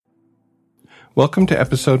Welcome to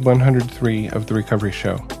episode 103 of The Recovery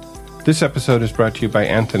Show. This episode is brought to you by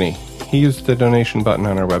Anthony. He used the donation button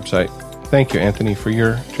on our website. Thank you, Anthony, for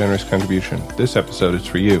your generous contribution. This episode is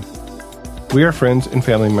for you. We are friends and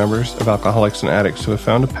family members of alcoholics and addicts who have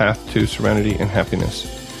found a path to serenity and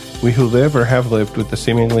happiness. We who live or have lived with the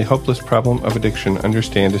seemingly hopeless problem of addiction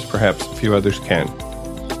understand as perhaps few others can.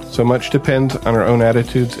 So much depends on our own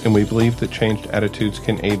attitudes, and we believe that changed attitudes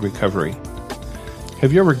can aid recovery.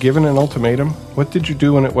 Have you ever given an ultimatum? What did you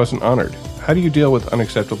do when it wasn't honored? How do you deal with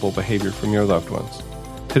unacceptable behavior from your loved ones?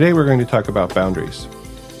 Today we're going to talk about boundaries.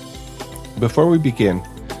 Before we begin,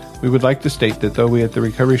 we would like to state that though we at The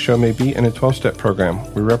Recovery Show may be in a 12-step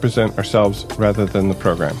program, we represent ourselves rather than the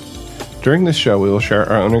program. During this show, we will share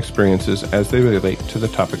our own experiences as they relate to the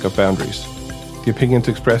topic of boundaries. The opinions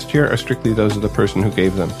expressed here are strictly those of the person who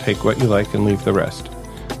gave them. Take what you like and leave the rest.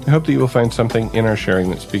 We hope that you will find something in our sharing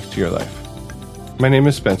that speaks to your life. My name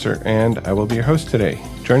is Spencer, and I will be your host today.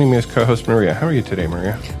 Joining me is co-host Maria. How are you today,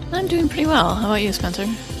 Maria? I'm doing pretty well. How about you, Spencer?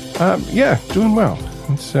 Yeah, doing well.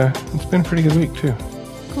 It's been a pretty good week, too.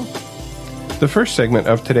 Cool. The first segment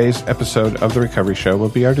of today's episode of The Recovery Show will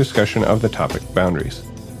be our discussion of the topic, boundaries.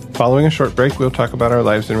 Following a short break, we'll talk about our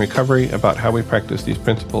lives in recovery, about how we practice these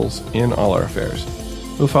principles in all our affairs.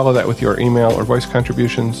 We'll follow that with your email or voice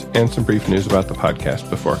contributions and some brief news about the podcast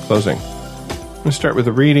before closing. I'm going to start with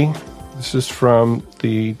a reading. This is from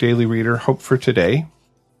the Daily Reader, Hope for Today,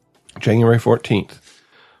 January 14th.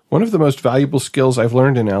 One of the most valuable skills I've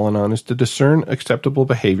learned in Al-Anon is to discern acceptable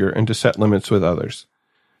behavior and to set limits with others.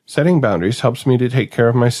 Setting boundaries helps me to take care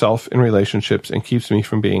of myself in relationships and keeps me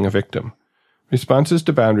from being a victim. Responses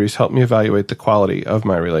to boundaries help me evaluate the quality of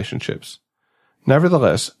my relationships.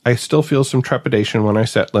 Nevertheless, I still feel some trepidation when I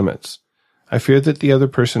set limits. I fear that the other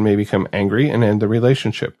person may become angry and end the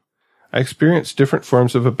relationship. I experienced different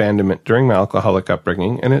forms of abandonment during my alcoholic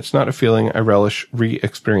upbringing, and it's not a feeling I relish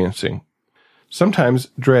re-experiencing. Sometimes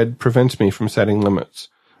dread prevents me from setting limits.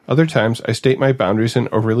 Other times I state my boundaries in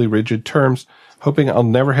overly rigid terms, hoping I'll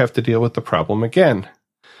never have to deal with the problem again.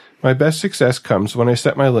 My best success comes when I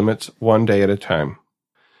set my limits one day at a time.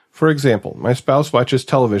 For example, my spouse watches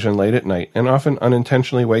television late at night and often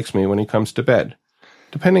unintentionally wakes me when he comes to bed.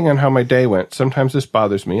 Depending on how my day went, sometimes this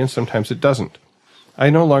bothers me and sometimes it doesn't. I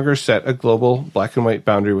no longer set a global black and white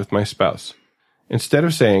boundary with my spouse. Instead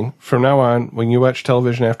of saying, from now on, when you watch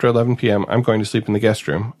television after 11 p.m., I'm going to sleep in the guest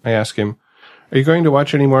room, I ask him, are you going to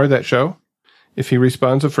watch any more of that show? If he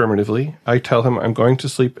responds affirmatively, I tell him I'm going to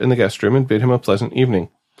sleep in the guest room and bid him a pleasant evening.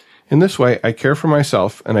 In this way, I care for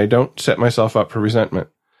myself and I don't set myself up for resentment.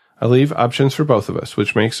 I leave options for both of us,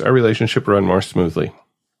 which makes our relationship run more smoothly.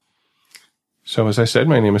 So as I said,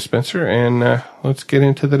 my name is Spencer, and let's get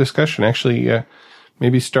into the discussion. Actually,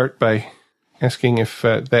 maybe start by asking if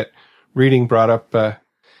that reading brought up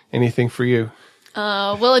anything for you.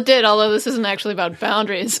 Well, it did, although this isn't actually about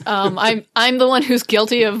boundaries. I'm the one who's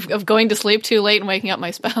guilty of going to sleep too late and waking up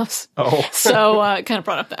my spouse. Oh. So it kind of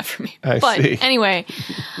brought up that for me. I see. Anyway,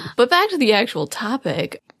 but back to the actual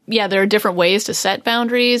topic. Yeah, there are different ways to set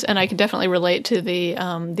boundaries, and I can definitely relate to the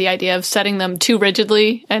idea of setting them too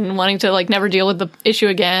rigidly and wanting to never deal with the issue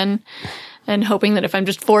again. And hoping that if I'm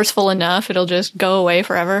just forceful enough, it'll just go away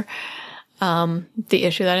forever. The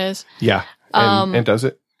issue, that is. Yeah. And does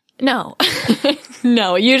it? No.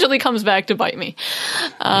 No, it usually comes back to bite me.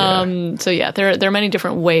 So yeah, there are many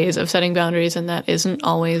different ways of setting boundaries, and that isn't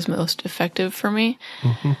always most effective for me.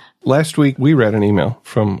 Mm-hmm. Last week, we read an email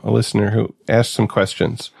from a listener who asked some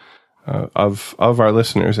questions of our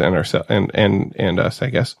listeners and ourselves and us, I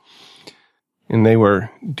guess. And they were,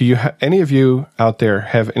 any of you out there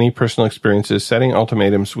have any personal experiences setting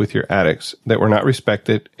ultimatums with your addicts that were not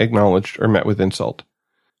respected, acknowledged, or met with insult?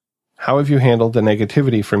 How have you handled the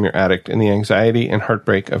negativity from your addict and the anxiety and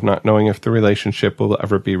heartbreak of not knowing if the relationship will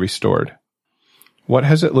ever be restored? What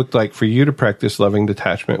has it looked like for you to practice loving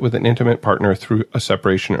detachment with an intimate partner through a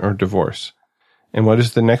separation or divorce? And what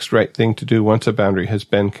is the next right thing to do once a boundary has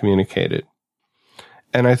been communicated?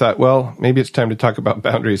 And I thought, well, maybe it's time to talk about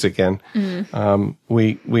boundaries again. Mm.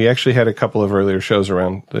 We actually had a couple of earlier shows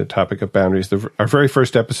around the topic of boundaries. Our very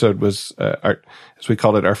first episode was, as we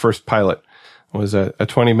called it, our first pilot, was a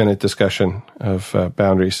 20-minute discussion of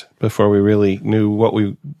boundaries before we really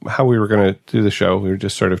knew how we were going to do the show. We were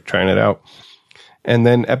just sort of trying it out. And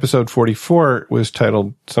then episode 44 was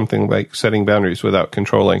titled something like "Setting Boundaries Without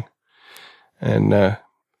Controlling." And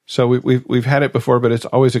so we've had it before, but it's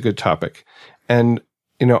always a good topic. And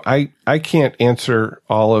I can't answer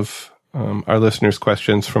all of our listeners'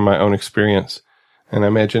 questions from my own experience, and I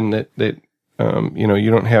imagine that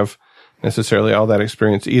you don't have necessarily all that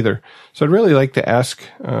experience either. So I'd really like to ask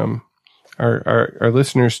our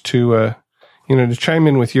listeners to to chime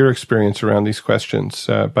in with your experience around these questions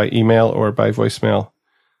by email or by voicemail,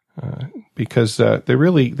 because they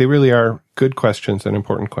really are good questions and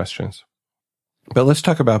important questions. But let's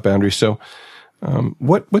talk about boundaries. So,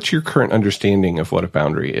 what's your current understanding of what a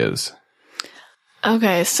boundary is?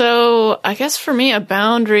 Okay, so I guess for me, a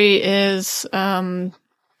boundary is,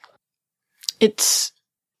 it's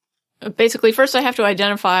basically, first I have to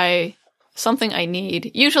identify something I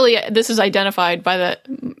need. Usually this is identified by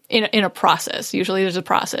in a process. Usually there's a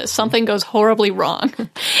process. Something goes horribly wrong.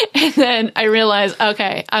 And then I realize,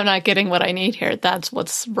 okay, I'm not getting what I need here. That's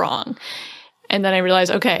what's wrong. And then I realize,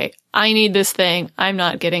 okay, I need this thing. I'm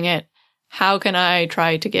not getting it. How can I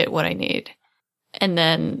try to get what I need? And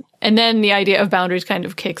then the idea of boundaries kind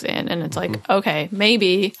of kicks in, and it's like, okay,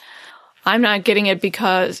 maybe I'm not getting it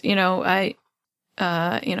because,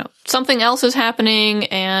 something else is happening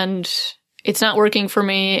and it's not working for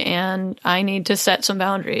me and I need to set some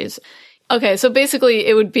boundaries. Okay. So basically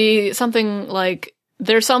it would be something like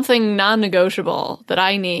there's something non-negotiable that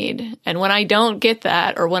I need. And when I don't get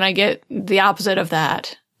that, or when I get the opposite of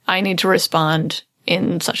that, I need to respond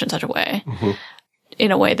in such and such a way,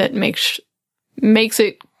 in a way that makes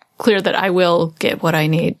it clear that I will get what I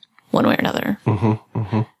need one way or another.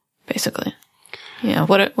 Basically. Yeah.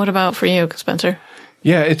 What about for you, Spencer?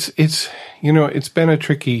 Yeah, it's been a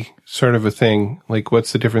tricky sort of a thing. Like,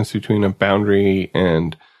 what's the difference between a boundary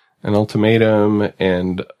and an ultimatum,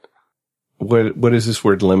 and what is this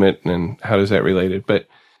word limit, and how does that relate it? But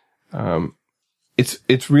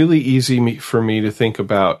it's really easy for me to think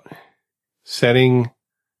about setting,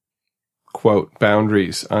 quote,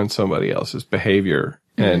 boundaries on somebody else's behavior,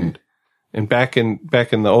 and back in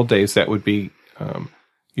the old days, that would be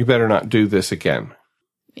you better not do this again.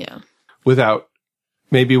 Yeah. Without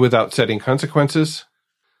setting consequences,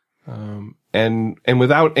 and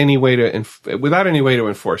without any way to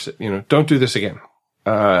enforce it. Don't do this again.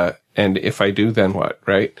 And if I do, then what?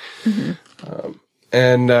 Right?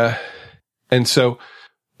 And so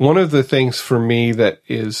one of the things for me that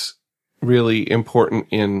is really important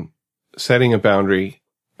in setting a boundary,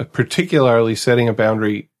 particularly setting a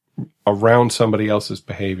boundary around somebody else's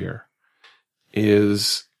behavior,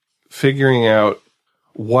 is figuring out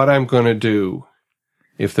what I'm going to do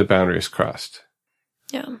if the boundary is crossed.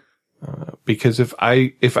 Yeah. Because if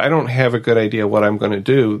I don't have a good idea what I'm going to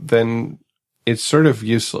do, then it's sort of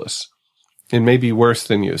useless. It may be worse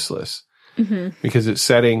than useless, because it's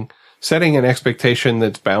setting an expectation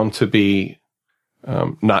that's bound to be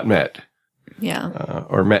not met. Yeah.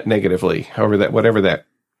 Or met negatively. Whatever that.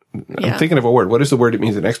 I'm thinking of a word. What is the word that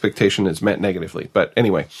means an expectation is met negatively? But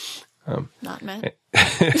anyway. Not met.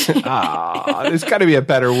 There's got to be a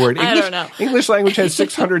better word. I don't know. English language has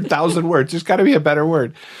 600,000 words. There's got to be a better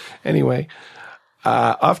word. Anyway,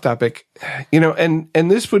 off topic,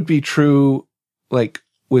 and this would be true, like,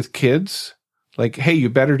 with kids, like, hey, you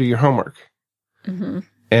better do your homework.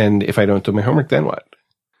 And if I don't do my homework, then what?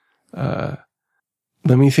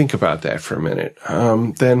 Let me think about that for a minute.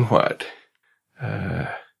 Then what?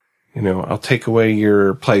 I'll take away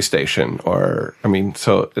your PlayStation,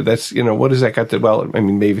 so that's, what does that got to,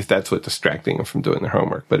 maybe that's what distracting them from doing their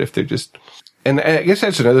homework, but if they're just, and I guess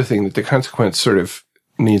that's another thing, that the consequence sort of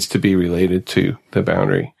needs to be related to the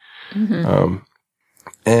boundary.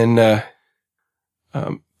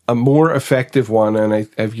 A more effective one, and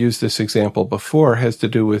I've used this example before, had to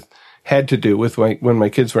do with when my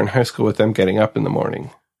kids were in high school, with them getting up in the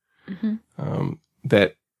morning.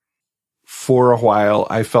 That for a while,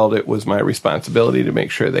 I felt it was my responsibility to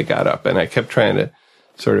make sure they got up. And I kept trying to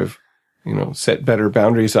sort of, set better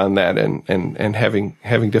boundaries on that, and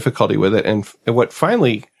having difficulty with it. And what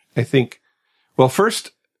finally, I think, well,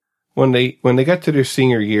 first, when they got to their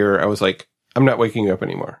senior year, I was like, I'm not waking you up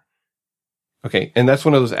anymore. Okay. And that's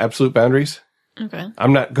one of those absolute boundaries. Okay.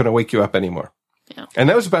 I'm not going to wake you up anymore. Yeah. And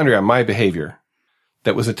that was a boundary on my behavior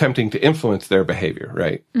that was attempting to influence their behavior.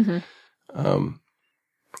 Right.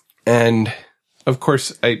 And of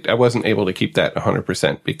course, I wasn't able to keep that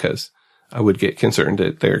 100% because I would get concerned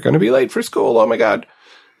that they're going to be late for school. Oh my God.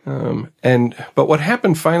 But what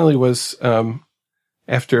happened finally was,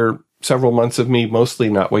 after several months of me mostly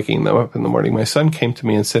not waking them up in the morning, my son came to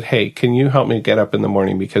me and said, hey, can you help me get up in the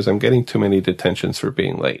morning because I'm getting too many detentions for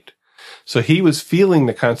being late? So he was feeling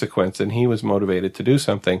the consequence and he was motivated to do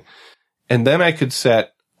something. And then I could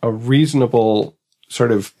set a reasonable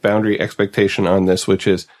sort of boundary expectation on this, which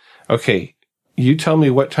is, okay, you tell me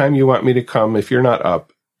what time you want me to come if you're not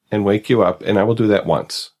up and wake you up, and I will do that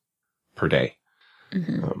once per day.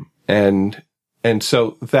 And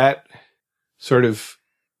so that sort of,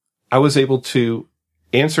 I was able to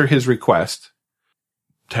answer his request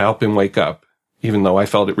to help him wake up even though I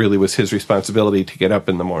felt it really was his responsibility to get up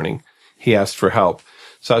in the morning. He asked for help.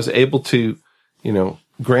 So I was able to,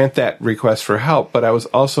 grant that request for help, but I was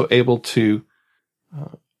also able to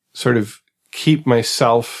sort of keep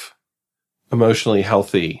myself emotionally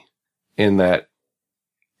healthy in that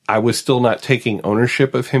I was still not taking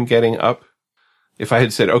ownership of him getting up. If I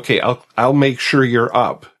had said, okay, I'll make sure you're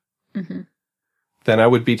up, then I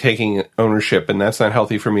would be taking ownership, and that's not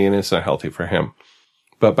healthy for me and it's not healthy for him.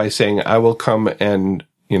 But by saying, I will come and,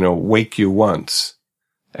 wake you once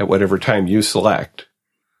at whatever time you select,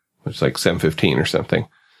 which is like 7:15 or something,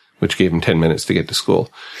 which gave him 10 minutes to get to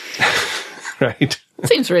school. Right?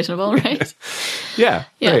 Seems reasonable, right? Yeah.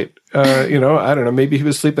 Right. I don't know. Maybe he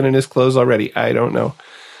was sleeping in his clothes already. I don't know.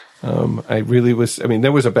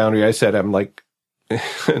 There was a boundary. I said, I'm like,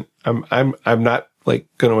 I'm not like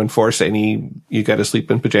going to enforce any, you got to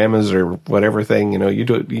sleep in pajamas or whatever thing, you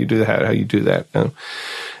do that, how you do that.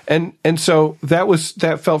 And so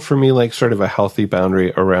that felt for me like sort of a healthy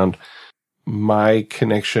boundary around my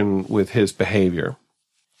connection with his behavior.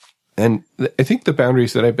 And I think the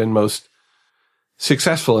boundaries that I've been most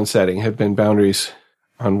successful in setting have been boundaries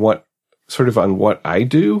on what I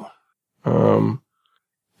do,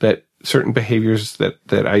 that certain behaviors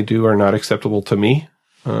that I do are not acceptable to me.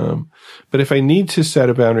 But if I need to set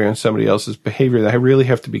a boundary on somebody else's behavior, I really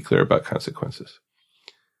have to be clear about consequences.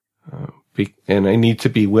 And I need to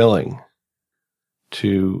be willing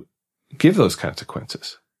to give those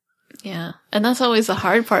consequences. Yeah. And that's always the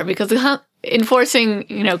hard part, because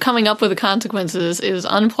enforcing, coming up with the consequences is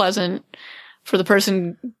unpleasant for the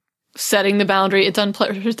person setting the boundary. It's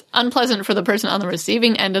unpleasant for the person on the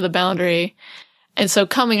receiving end of the boundary. And so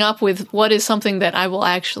coming up with what is something that I will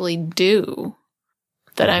actually do,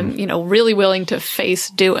 that I'm, really willing to face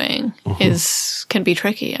doing, can be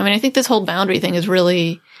tricky. I mean, I think this whole boundary thing is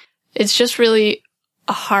it's just really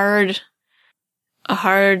a hard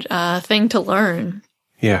thing to learn.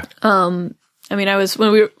 Yeah.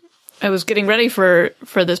 I was getting ready for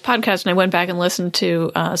this podcast, and I went back and listened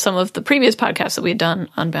to some of the previous podcasts that we had done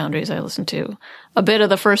on boundaries. I listened to a bit of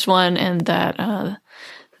the first one, and that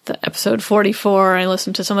the episode 44. I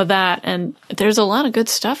listened to some of that, and there's a lot of good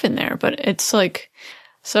stuff in there. But it's like,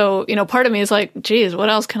 so part of me is like, geez, what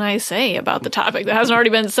else can I say about the topic that hasn't already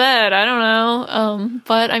been said? I don't know.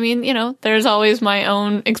 But I mean, there's always my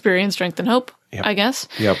own experience, strength, and hope. Yep. I guess.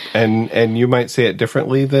 Yep. And you might say it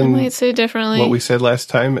differently than what we said last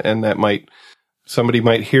time, and somebody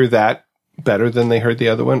might hear that better than they heard the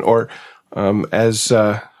other one. Or, as,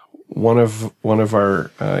 one of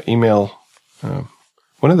our, email,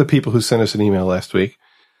 one of the people who sent us an email last week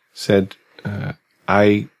said, that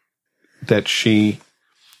she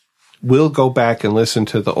will go back and listen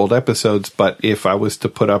to the old episodes, but if I was to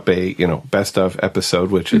put up a, best of episode,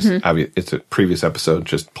 which is obvious, it's a previous episode,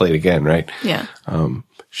 just played again, right? Yeah.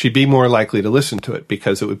 She'd be more likely to listen to it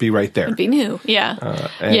because it would be right there. It'd be new. Yeah.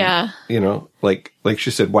 Yeah. Like she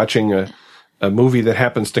said, watching a movie that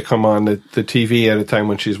happens to come on the TV at a time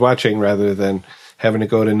when she's watching rather than having to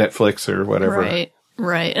go to Netflix or whatever. Right.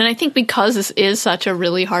 Right. And I think because this is such a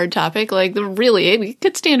really hard topic, like it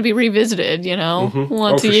could stand to be revisited,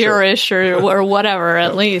 once a year-ish or whatever,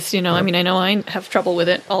 at least, I mean, I know I have trouble with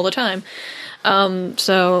it all the time.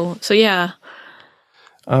 So yeah.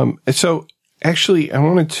 So actually I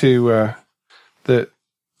wanted to,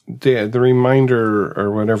 the reminder or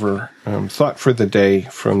whatever, thought for the day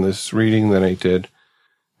from this reading that I did,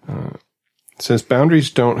 says boundaries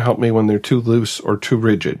don't help me when they're too loose or too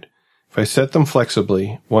rigid. If I set them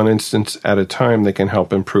flexibly, one instance at a time, they can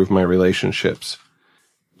help improve my relationships.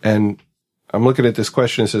 And I'm looking at this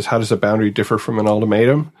question. It says, how does a boundary differ from an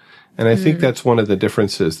ultimatum? And I think that's one of the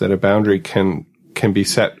differences, that a boundary can be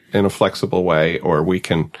set in a flexible way, or we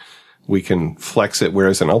can flex it,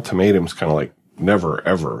 whereas an ultimatum is kind of like never,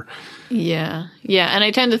 ever. Yeah. Yeah. And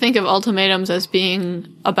I tend to think of ultimatums as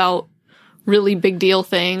being about really big deal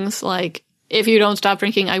things, like, if you don't stop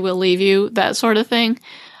drinking, I will leave you, that sort of thing.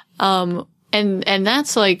 And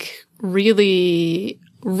that's like really,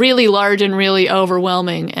 really large and really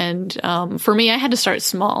overwhelming. And, for me, I had to start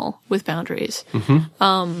small with boundaries.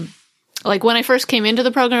 Like when I first came into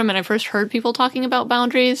the program and I first heard people talking about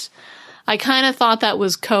boundaries, I kind of thought that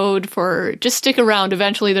was code for just stick around.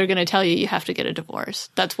 Eventually they're going to tell you have to get a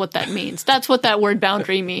divorce. That's what that means. That's what that word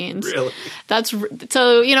boundary means. Really?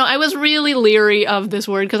 So, I was really leery of this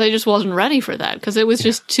word because I just wasn't ready for that, because it was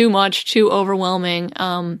just too much, too overwhelming.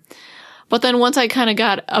 But then once I kind of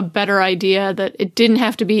got a better idea that it didn't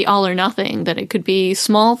have to be all or nothing, that it could be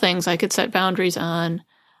small things I could set boundaries on,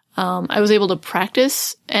 I was able to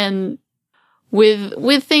practice. And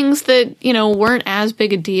with things that, weren't as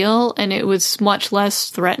big a deal, and it was much less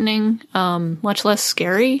threatening, much less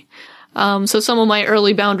scary. So some of my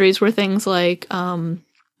early boundaries were things like, I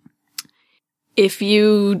guess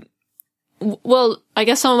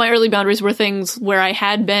some of my early boundaries were things where I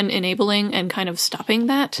had been enabling and kind of stopping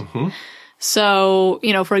that. Mm-hmm. So,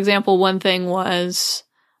 for example, one thing was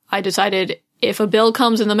I decided if a bill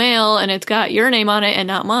comes in the mail and it's got your name on it and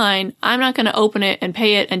not mine, I'm not going to open it and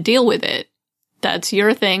pay it and deal with it. That's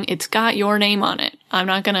your thing. It's got your name on it. I'm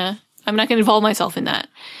not going to involve myself in that.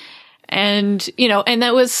 And, and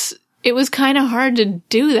it was kind of hard to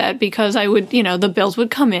do that because I would, the bills would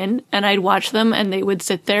come in and I'd watch them and they would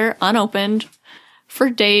sit there unopened for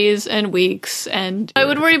days and weeks. And I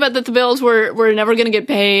would worry about that the bills were never going to get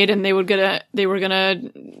paid, and they were going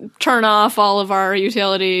to turn off all of our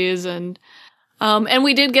utilities. And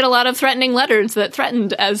we did get a lot of threatening letters that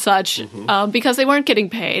threatened as such, because they weren't getting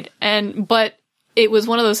paid. But it was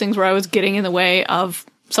one of those things where I was getting in the way of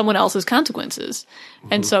someone else's consequences.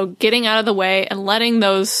 And so getting out of the way and letting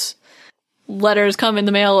those letters come in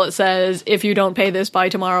the mail that says, if you don't pay this by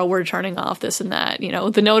tomorrow, we're turning off this and that.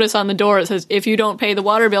 The notice on the door that says, if you don't pay the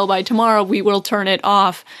water bill by tomorrow, we will turn it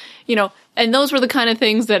off. And those were the kind of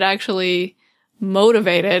things that actually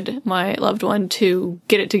motivated my loved one to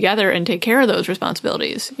get it together and take care of those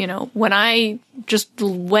responsibilities. When I just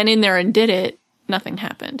went in there and did it, nothing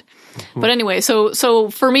happened. But anyway, so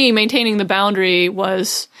for me, maintaining the boundary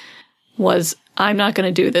was I'm not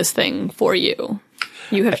going to do this thing for you.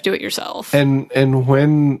 You have to do it yourself. And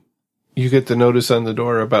when you get the notice on the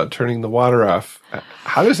door about turning the water off,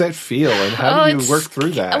 how does that feel? And how do you work through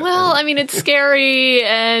that? Well, I mean, it's scary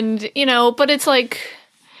and, but it's like,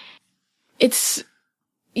 it's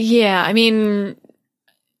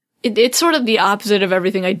sort of the opposite of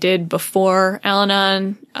everything I did before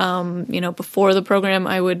Al-Anon. Before the program,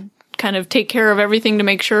 I would kind of take care of everything to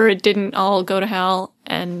make sure it didn't all go to hell.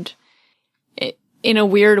 And in a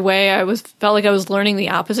weird way, felt like I was learning the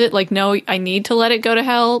opposite. Like, no, I need to let it go to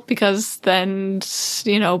hell because then,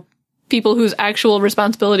 people whose actual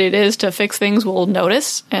responsibility it is to fix things will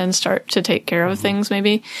notice and start to take care of things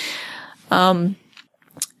maybe. So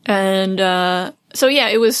yeah,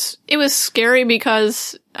 it was scary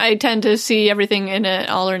because I tend to see everything in an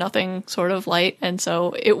all or nothing sort of light. And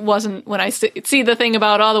so it wasn't when I see the thing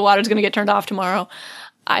about, the water's going to get turned off tomorrow.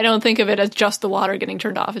 I don't think of it as just the water getting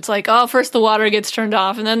turned off. It's like, first the water gets turned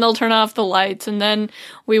off and then they'll turn off the lights and then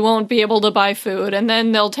we won't be able to buy food and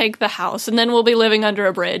then they'll take the house and then we'll be living under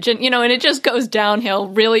a bridge. And, and it just goes downhill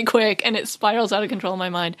really quick and it spirals out of control in my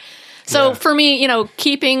mind. So for me,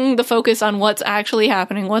 keeping the focus on what's actually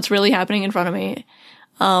happening, what's really happening in front of me,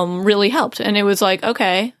 really helped. And it was like,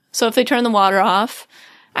 okay, so if they turn the water off,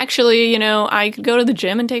 actually, I could go to the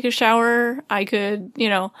gym and take a shower. I could,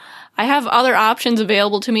 I have other options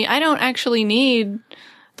available to me. I don't actually need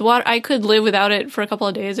the water. I could live without it for a couple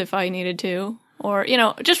of days if I needed to. Or,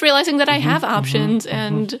 just realizing that I have options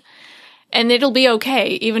and it'll be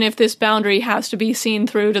okay. Even if this boundary has to be seen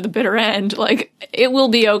through to the bitter end, like, it will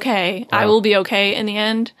be okay. Wow. I will be okay in the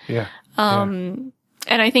end. Yeah. And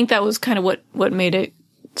I think that was kind of what made it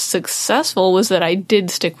successful, was that I did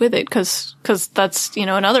stick with it because that's,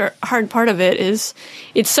 another hard part of it is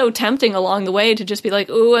it's so tempting along the way to just be like,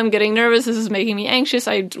 ooh, I'm getting nervous. This is making me anxious.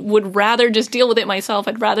 I would rather just deal with it myself.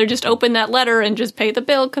 I'd rather just open that letter and just pay the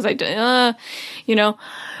bill because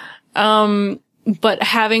but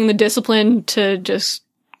having the discipline to just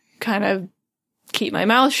kind of keep my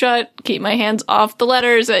mouth shut, keep my hands off the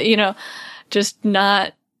letters, just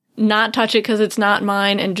not touch it because it's not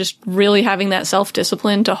mine, and just really having that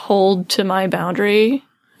self-discipline to hold to my boundary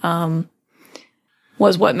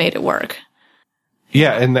was what made it work.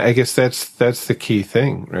 Yeah, and I guess that's the key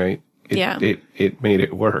thing, right? It made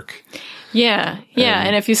it work. Yeah.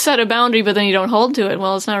 And if you set a boundary but then you don't hold to it,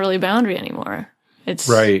 well, it's not really a boundary anymore. It's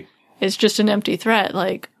right. It's just an empty threat,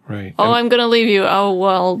 like, right. Oh, I'm going to leave you. Oh,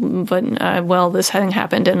 well, but this thing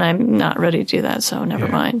happened and I'm not ready to do that, so never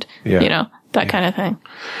mind. Yeah. That kind of thing.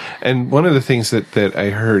 And one of the things that I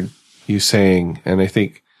heard you saying, and I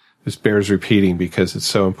think this bears repeating because it's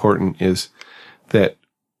so important, is that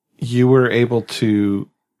you were able to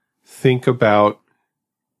think about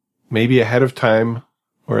maybe ahead of time,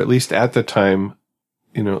 or at least at the time,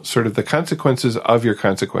 sort of the consequences of your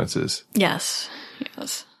consequences. Yes.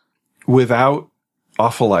 Without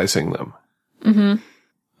awfulizing them.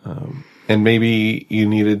 Mm-hmm. And maybe you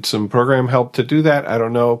needed some program help to do that. I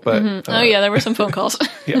don't know, but there were some phone calls.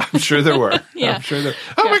 Yeah, I'm sure there were. Yeah. I'm sure there.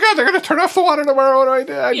 Oh my God, they're going to turn off the water tomorrow,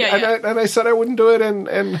 and I said I wouldn't do it,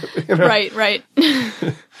 and right.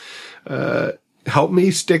 Help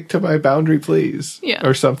me stick to my boundary, please. Yeah.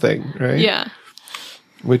 Or something, right? Yeah.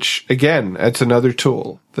 which again, that's another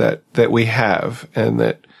tool that we have, and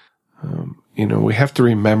that, we have to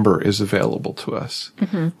remember is available to us.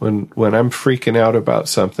 Mm-hmm. When I'm freaking out about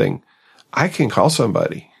something, I can call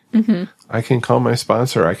somebody. Mm-hmm. I can call my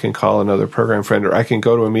sponsor. I can call another program friend, or I can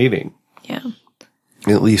go to a meeting. Yeah.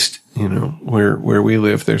 At least, where we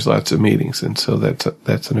live, there's lots of meetings. And so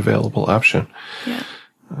that's an available option. Yeah.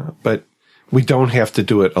 But we don't have to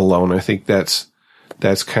do it alone. I think that's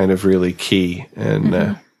kind of really key.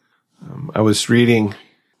 And, I was reading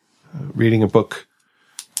a book,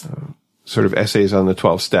 sort of essays on the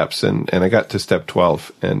 12 steps, and I got to step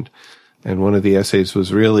 12, and one of the essays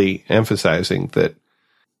was really emphasizing that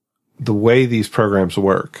the way these programs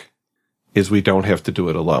work is we don't have to do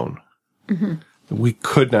it alone. Mm-hmm. We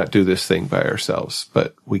could not do this thing by ourselves,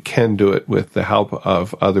 but we can do it with the help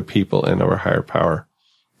of other people and our higher power.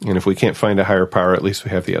 And if we can't find a higher power, at least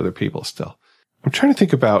we have the other people still. I'm trying to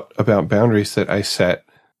think about boundaries that I set,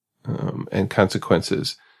 and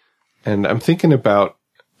consequences. And I'm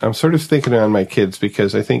sort of thinking on my kids,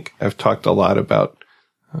 because I think I've talked a lot about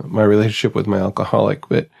my relationship with my alcoholic,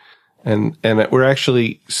 and we're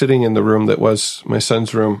actually sitting in the room that was my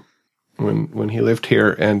son's room when he lived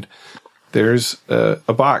here, and there's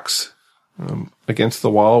a box against the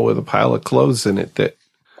wall with a pile of clothes in it that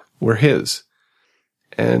were his,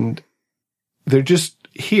 and they're just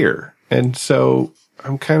here. And so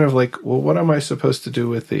I'm kind of like, well, what am I supposed to do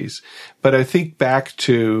with these? But I think back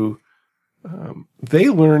to, they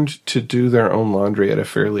learned to do their own laundry at a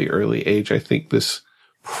fairly early age. I think this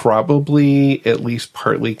probably at least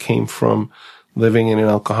partly came from living in an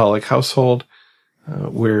alcoholic household,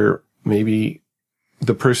 where maybe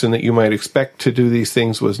the person that you might expect to do these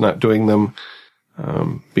things was not doing them,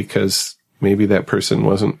 because maybe that person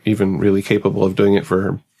wasn't even really capable of doing it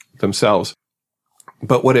for themselves.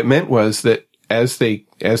 But what it meant was that as they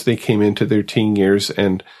came into their teen years,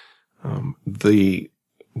 and the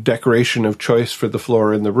decoration of choice for the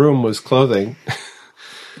floor in the room was clothing,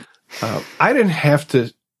 I did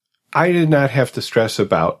not have to stress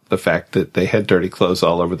about the fact that they had dirty clothes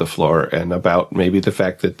all over the floor, and about maybe the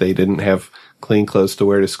fact that they didn't have clean clothes to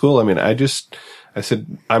wear to school. I mean, I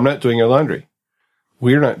said, I'm not doing your laundry.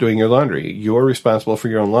 We're not doing your laundry. You're responsible for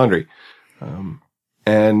your own laundry.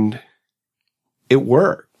 And it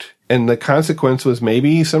worked. And the consequence was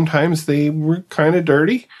maybe sometimes they were kind of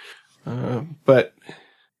dirty, but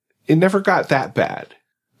it never got that bad.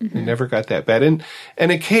 Mm-hmm. It never got that bad.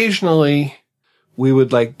 And occasionally we would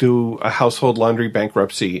do a household laundry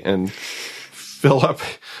bankruptcy and fill up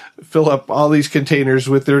all these containers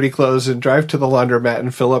with dirty clothes and drive to the laundromat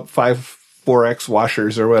and fill up 5 4X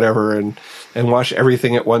washers or whatever, and wash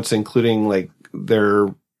everything at once, including their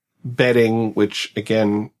bedding, which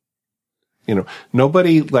again,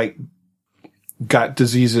 nobody got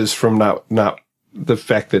diseases from not the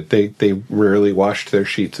fact that they rarely washed their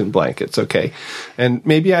sheets and blankets. Okay. And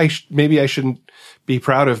maybe I shouldn't be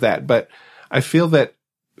proud of that, but I feel that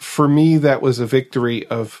for me, that was a victory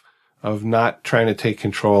of not trying to take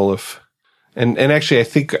control of, and actually I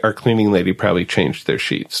think our cleaning lady probably changed their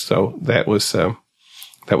sheets. So that was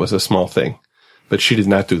a small thing, but she did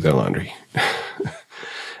not do their laundry.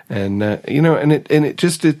 And, it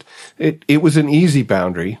was an easy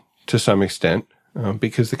boundary to some extent,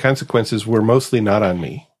 because the consequences were mostly not on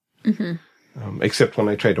me. Mm-hmm. Except when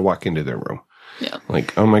I tried to walk into their room. Yeah.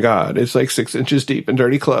 Oh my God, it's 6 inches deep in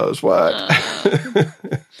dirty clothes. What?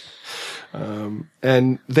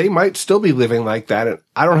 And they might still be living like that, and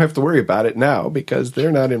I don't have to worry about it now because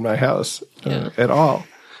they're not in my house at all.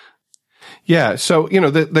 Yeah. So,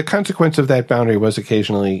 the consequence of that boundary was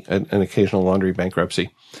occasionally an occasional laundry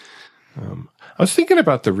bankruptcy. I was thinking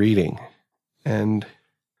about the reading, and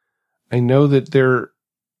I know that they're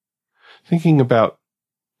thinking about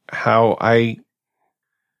how I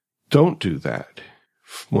don't do that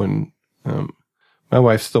when, my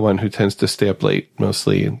wife's the one who tends to stay up late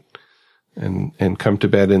mostly and come to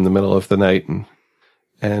bed in the middle of the night.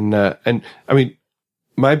 And I mean,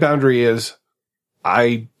 my boundary is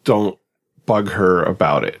I don't bug her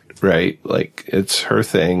about it, right? It's her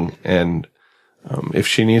thing. And, if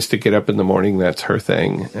she needs to get up in the morning, that's her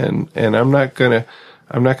thing. And I'm not going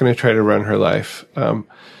to try to run her life.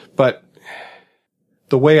 But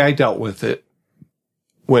the way I dealt with it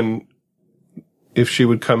if she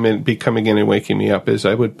would be coming in and waking me up, is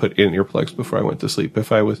I would put in earplugs before I went to sleep.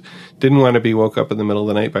 If I didn't want to be woke up in the middle of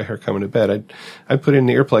the night by her coming to bed, I'd put in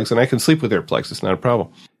the earplugs, and I can sleep with earplugs. It's not a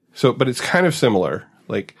problem. So, but it's kind of similar.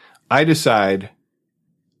 I decide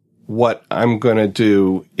what I'm going to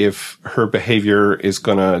do if her behavior is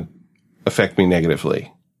going to affect me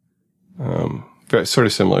negatively. Sort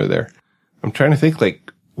of similar there. I'm trying to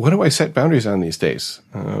think, what do I set boundaries on these days?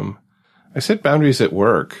 I set boundaries at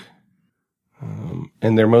work,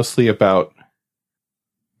 and they're mostly about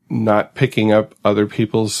not picking up other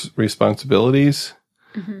people's responsibilities.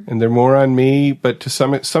 And they're more on me, but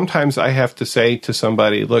sometimes I have to say to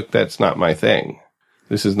somebody, look, that's not my thing.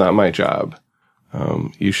 This is not my job.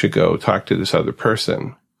 You should go talk to this other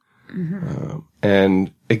person.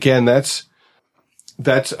 And again, that's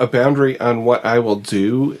a boundary on what I will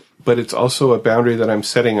do, but it's also a boundary that I'm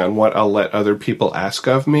setting on what I'll let other people ask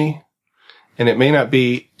of me. And it may not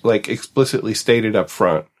be like explicitly stated up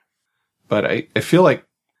front, but I feel like,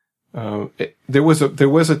 there was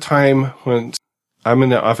a time when I'm in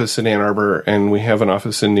the office in Ann Arbor, and we have an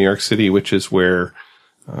office in New York City, which is where,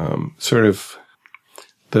 sort of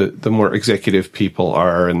the more executive people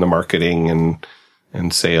are in the marketing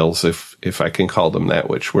and sales, if I can call them that,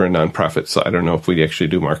 which we're a nonprofit. So I don't know if we actually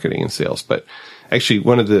do marketing and sales, but actually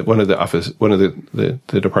one of the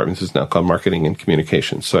departments is now called marketing and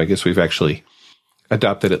communications. So I guess we've actually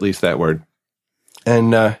adopted at least that word.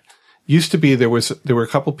 And, used to be there were a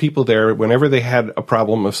couple people there, whenever they had a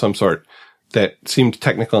problem of some sort that seemed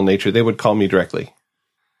technical in nature, they would call me directly.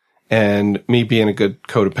 And me being a good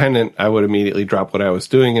codependent, I would immediately drop what I was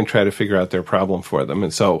doing and try to figure out their problem for them.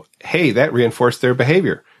 And so, hey, that reinforced their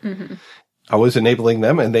behavior. I was enabling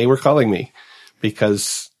them, and they were calling me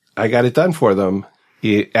because I got it done for them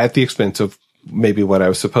at the expense of maybe what I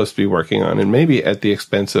was supposed to be working on, and maybe at the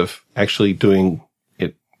expense of actually doing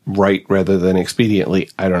it right rather than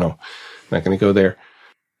expediently. I don't know. I'm not going to go there.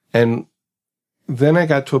 And then I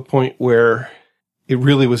got to a point where it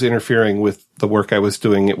really was interfering with the work I was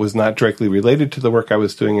doing. It was not directly related to the work I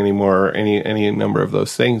was doing anymore, or any number of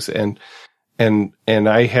those things. And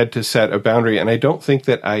I had to set a boundary. And I don't think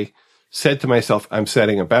that I said to myself, I'm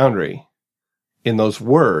setting a boundary in those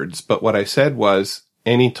words. But what I said was,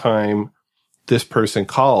 anytime this person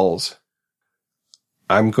calls,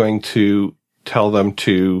 I'm going to tell them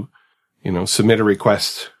to, submit a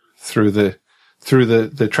request through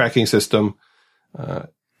the tracking system,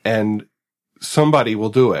 and somebody will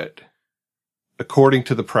do it according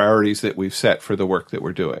to the priorities that we've set for the work that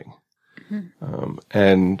we're doing.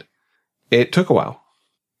 And it took a while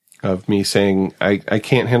of me saying, I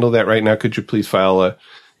can't handle that right now. Could you please file a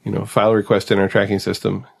request in our tracking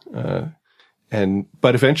system?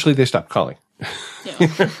 But eventually they stopped calling.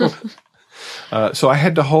 Yeah. So I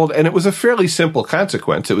had to hold, and it was a fairly simple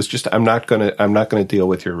consequence. It was just, I'm not going to deal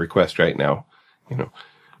with your request right now.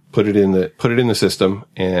 Put it in the system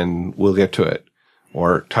and we'll get to it,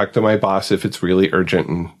 or talk to my boss if it's really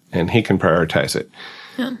urgent and he can prioritize it.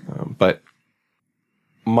 Yeah. But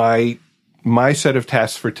my set of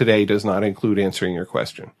tasks for today does not include answering your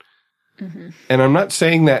question. And I'm not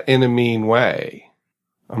saying that in a mean way.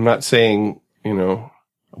 I'm not saying, I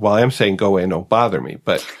am saying go away and don't bother me,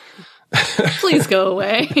 but please go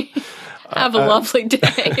away. Have a lovely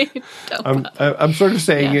day. I'm sort of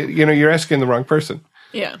saying, you're asking the wrong person.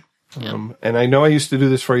 Yeah. And I know I used to do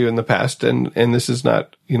this for you in the past, and this is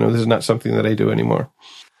not, this is not something that I do anymore.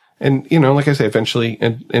 And, like I say, eventually,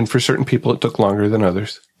 and for certain people, it took longer than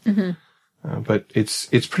others. But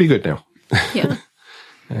it's pretty good now. Yeah.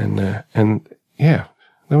 and yeah,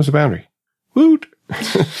 that was a boundary. Woot!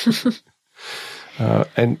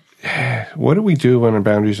 And what do we do when our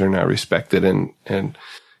boundaries are not respected? And,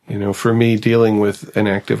 for me, dealing with an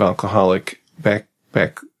active alcoholic back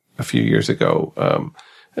a few years ago,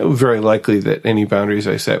 it was very likely that any boundaries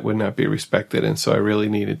I set would not be respected. And so I really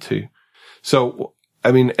needed to. So,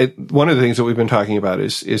 one of the things that we've been talking about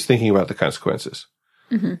is thinking about the consequences.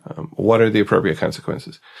 What are the appropriate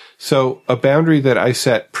consequences? So a boundary that I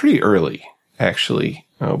set pretty early, actually,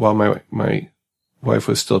 while my wife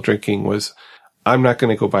was still drinking, was, I'm not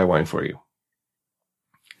going to go buy wine for you.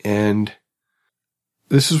 And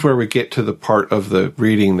this is where we get to the part of the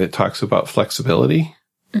reading that talks about flexibility.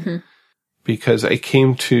 Because I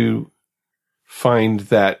came to find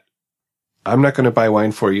that I'm not going to buy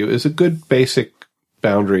wine for you is a good basic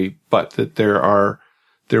boundary, but that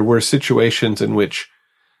there were situations in which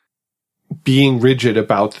being rigid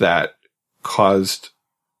about that caused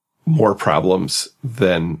more problems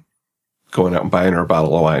than going out and buying her a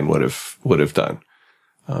bottle of wine would have done.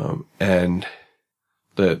 And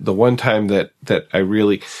the one time that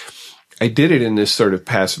I did it in this sort of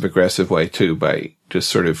passive aggressive way too, by just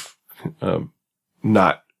sort of,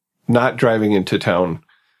 not driving into town,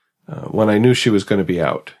 when I knew she was going to be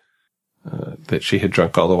out, that she had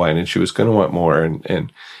drunk all the wine and she was going to want more.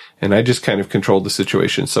 And I just kind of controlled the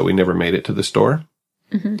situation. So we never made it to the store.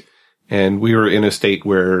 And we were in a state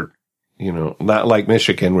where, not like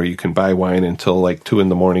Michigan, where you can buy wine until like 2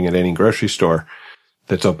 a.m. at any grocery store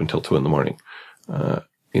that's open till 2 a.m.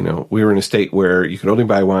 we were in a state where you could only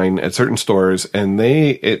buy wine at certain stores, and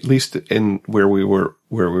they, at least in where we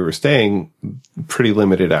were staying, pretty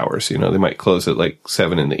limited hours. They might close at like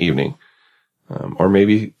 7 in, or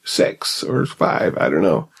maybe 6 or 5. I don't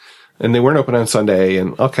know. And they weren't open on Sunday,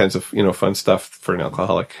 and all kinds of, fun stuff for an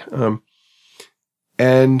alcoholic.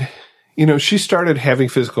 And she started having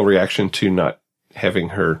physical reaction to not having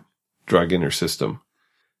her drug in her system.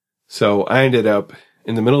 So I ended up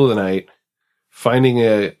in the middle of the night finding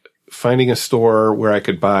a store where I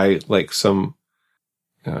could buy like some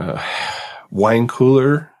wine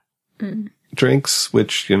cooler drinks,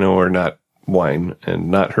 which, are not wine and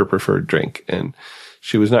not her preferred drink. And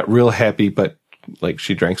she was not real happy, but like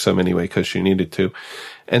she drank some anyway because she needed to.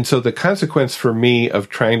 And so the consequence for me of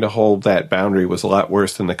trying to hold that boundary was a lot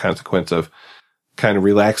worse than the consequence of kind of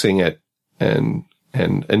relaxing it and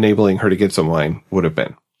enabling her to get some wine would have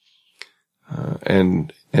been.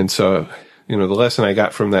 And so, the lesson I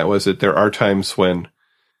got from that was that there are times when,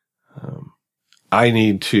 I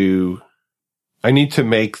need to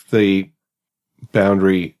make the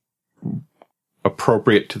boundary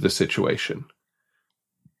appropriate to the situation.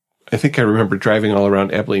 I think I remember driving all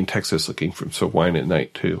around Abilene, Texas, looking for some wine at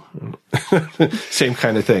night too. Same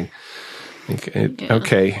kind of thing.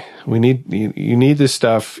 Okay, you need this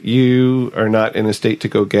stuff. You are not in a state to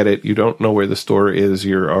go get it. You don't know where the store is.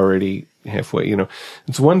 You're already halfway.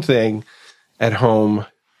 It's one thing at home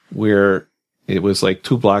where it was like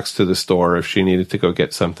 2 blocks to the store if she needed to go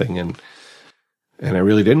get something, and I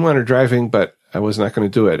really didn't want her driving, but I was not going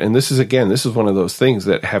to do it. And this is one of those things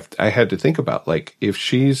that I had to think about. Like if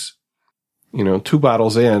she's, 2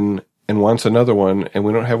 bottles in and wants another one and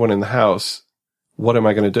we don't have one in the house, what am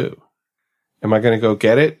I going to do? Am I going to go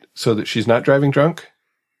get it so that she's not driving drunk?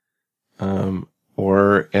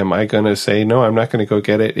 Or am I going to say, no, I'm not going to go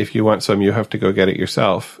get it. If you want some, you have to go get it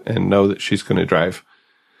yourself, and know that she's going to drive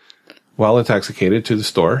while intoxicated to the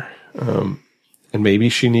store. And maybe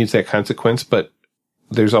she needs that consequence, but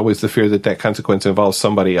there's always the fear that consequence involves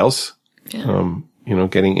somebody else,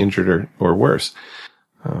 getting injured or worse.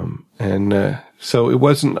 So it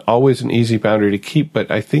wasn't always an easy boundary to keep,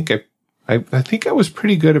 but I think I was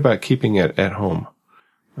pretty good about keeping it at home.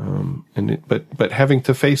 But having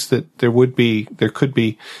to face that there could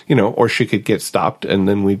be, or she could get stopped and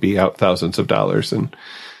then we'd be out thousands of dollars and,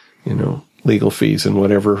 legal fees and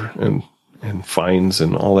whatever and fines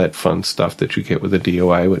and all that fun stuff that you get with a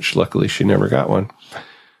DOI, which luckily she never got one.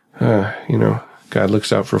 God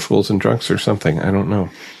looks out for fools and drunks or something. I don't know,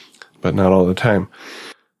 but not all the time.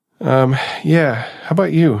 How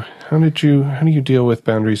about you? How do you deal with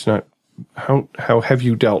boundaries how have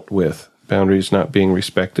you dealt with boundaries not being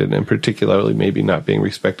respected, and particularly maybe not being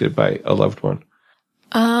respected by a loved one?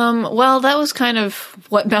 Well, that was kind of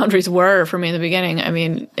what boundaries were for me in the beginning. I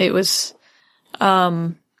mean, it was,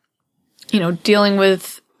 dealing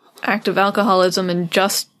with active alcoholism and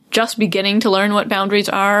just beginning to learn what boundaries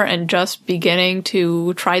are and just beginning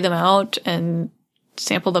to try them out and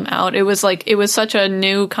sample them out. It was such a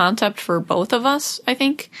new concept for both of us, I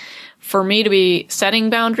think. For me to be setting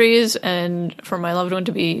boundaries and for my loved one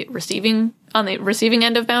to be on the receiving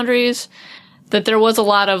end of boundaries, that there was a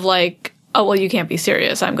lot of like, oh, well, you can't be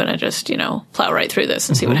serious. I'm going to just, plow right through this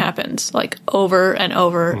and see what happens, like over and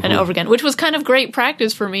over and over again, which was kind of great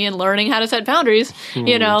practice for me in learning how to set boundaries,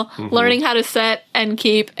 learning how to set and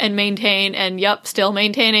keep and maintain and still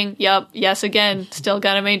maintaining. Yes, again, still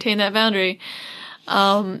got to maintain that boundary.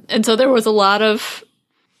 And so there was a lot of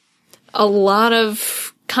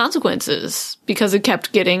consequences because it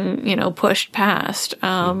kept getting, pushed past.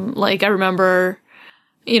 Like I remember,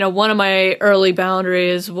 one of my early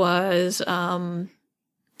boundaries was, and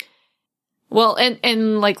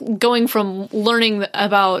like going from learning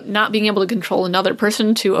about not being able to control another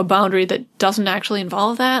person to a boundary that doesn't actually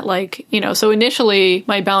involve that. Like, so initially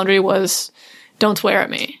my boundary was don't swear at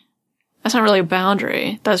me. That's not really a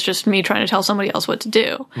boundary. That's just me trying to tell somebody else what to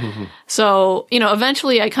do. Mm-hmm. So,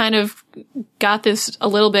 eventually I kind of got this a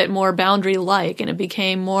little bit more boundary-like, and it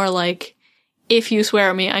became more like, if you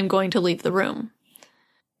swear at me, I'm going to leave the room.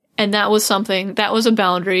 And that was a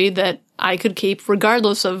boundary that I could keep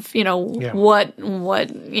regardless of, what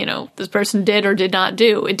this person did or did not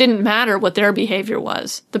do. It didn't matter what their behavior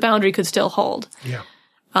was. The boundary could still hold. Yeah.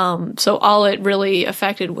 So all it really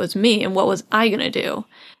affected was me and what was I going to do.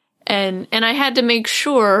 And I had to make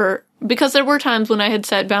sure, because there were times when I had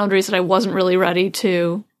set boundaries that I wasn't really ready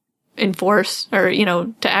to enforce or,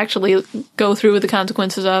 to actually go through with the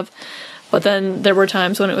consequences of. But then there were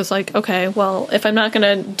times when it was like, okay, well, if I'm not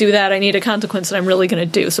going to do that, I need a consequence that I'm really going to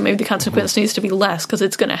do. So maybe the consequence needs to be less because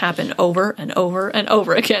it's going to happen over and over and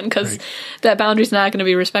over again because that boundary's not going to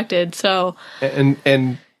be respected. So,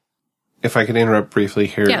 and if I could interrupt briefly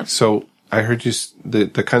here. Yeah. So I heard you,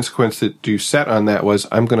 the consequence that you set on that was,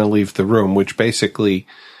 I'm going to leave the room, which basically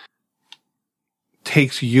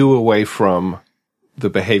takes you away from the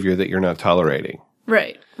behavior that you're not tolerating.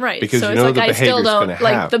 Right. Because so you it's know like the I still behavior's don't gonna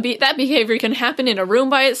like have. that behavior can happen in a room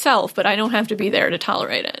by itself, but I don't have to be there to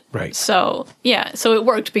tolerate it. Right. So so it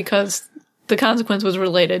worked because the consequence was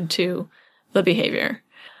related to the behavior.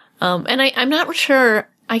 And I'm not sure.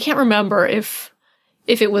 I can't remember if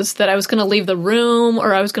it was that I was going to leave the room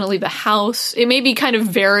or I was going to leave the house. It maybe kind of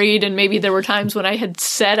varied, and maybe there were times when I had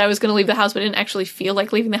said I was going to leave the house, but didn't actually feel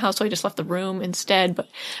like leaving the house, so I just left the room instead. But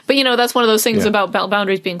that's one of those things about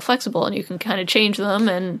boundaries being flexible, and you can kind of change them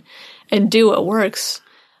and do what works.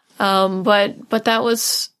 But that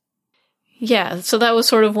was, so that was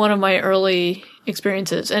sort of one of my early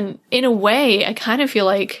experiences. And in a way, I kind of feel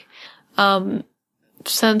like,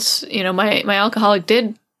 since, my alcoholic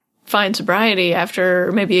did find sobriety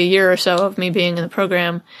after maybe a year or so of me being in the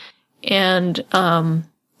program. And,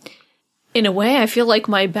 in a way, I feel like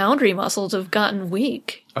my boundary muscles have gotten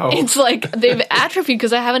weak. Oh. It's like they've atrophied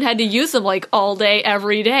because I haven't had to use them like all day,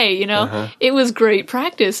 every day, It was great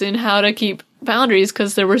practice in how to keep boundaries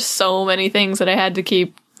because there were so many things that I had to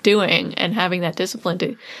keep doing and having that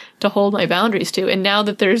discipline to hold my boundaries to. And now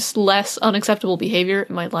that there's less unacceptable behavior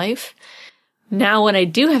in my life, now when I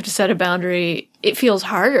do have to set a boundary, it feels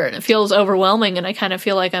harder and it feels overwhelming, and I kind of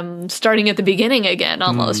feel like I'm starting at the beginning again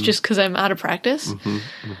almost just because I'm out of practice.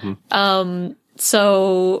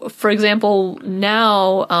 So, for example,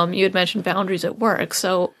 now you had mentioned boundaries at work.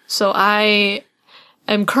 So I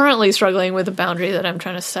am currently struggling with a boundary that I'm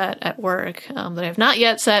trying to set at work that I have not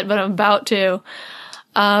yet set, but I'm about to.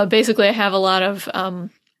 Basically, I have a lot of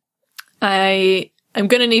I'm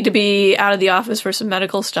going to need to be out of the office for some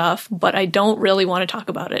medical stuff, but I don't really want to talk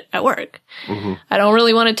about it at work. I don't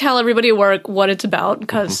really want to tell everybody at work what it's about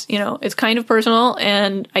because, it's kind of personal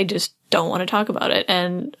and I just don't want to talk about it.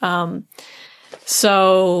 And,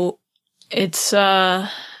 so it's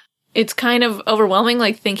kind of overwhelming,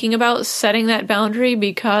 like thinking about setting that boundary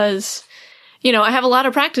because, I have a lot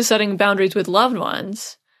of practice setting boundaries with loved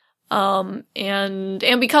ones. And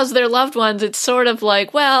because they're loved ones, it's sort of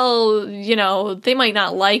like, well, they might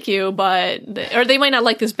not like you, or they might not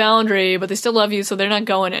like this boundary, but they still love you, so they're not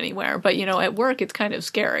going anywhere. But, at work, it's kind of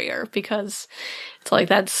scarier because it's like,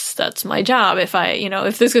 that's my job. If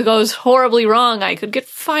if this goes horribly wrong, I could get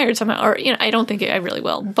fired somehow, or, I don't think I really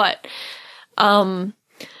will, but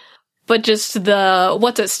just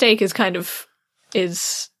what's at stake is kind of,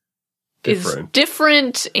 is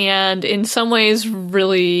different and in some ways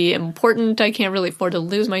really important. I can't really afford to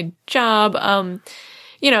lose my job.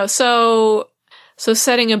 So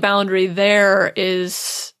setting a boundary there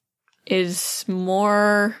is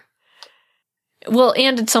more, well,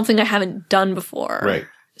 and it's something I haven't done before. Right.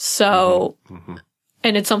 So,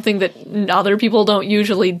 and it's something that other people don't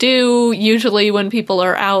usually do. Usually when people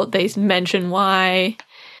are out, they mention why.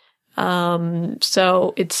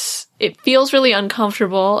 So it feels really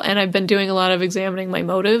uncomfortable, and I've been doing a lot of examining my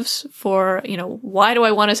motives for, why do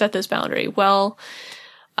I want to set this boundary? Well,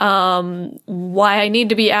 why I need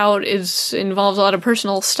to be out involves a lot of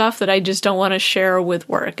personal stuff that I just don't want to share with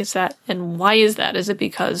work. And why is that? Is it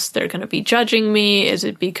because they're going to be judging me? Is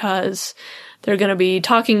it because they're going to be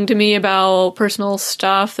talking to me about personal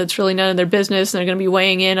stuff that's really none of their business, and they're going to be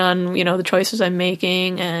weighing in on, the choices I'm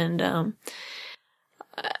making and,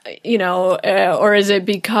 or is it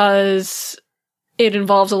because it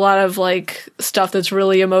involves a lot of like stuff that's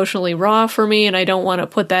really emotionally raw for me and I don't want to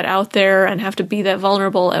put that out there and have to be that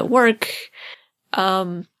vulnerable at work.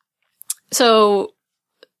 So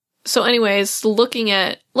anyways, looking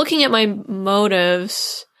at my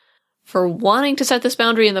motives for wanting to set this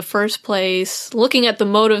boundary in the first place, looking at the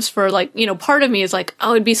motives for like, part of me is like,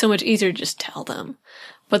 oh, it'd be so much easier to just tell them.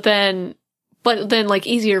 But then like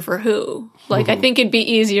easier for who? Like, I think it'd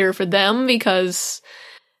be easier for them because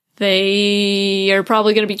they are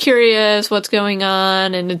probably going to be curious what's going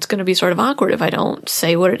on, and it's going to be sort of awkward if I don't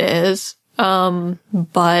say what it is.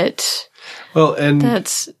 But and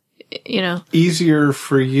that's, easier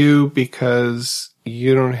for you because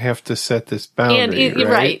you don't have to set this boundary, and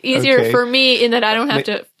right? Easier for me in that I don't have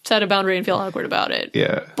to set a boundary and feel awkward about it.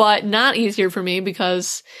 Yeah. But not easier for me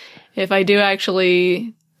because if I do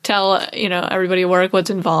actually tell, everybody at work what's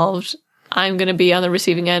involved, I'm going to be on the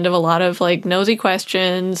receiving end of a lot of like nosy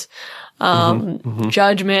questions,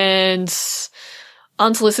 judgments,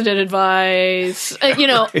 unsolicited advice,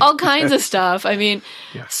 all kinds of stuff. I mean,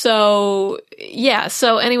 so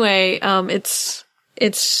anyway,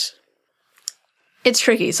 it's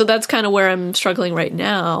tricky. So that's kind of where I'm struggling right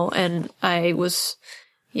now. And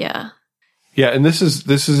Yeah. And this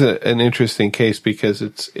is an interesting case because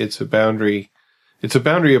it's a boundary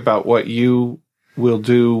about what you will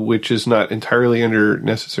do, which is not entirely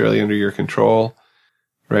necessarily under your control,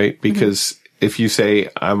 right? Because if you say,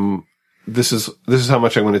 this is how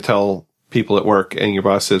much I'm going to tell people at work, and your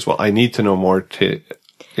boss says, well, I need to know more to,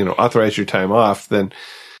 authorize your time off, then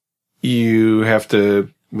you have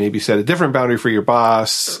to maybe set a different boundary for your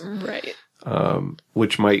boss. Right.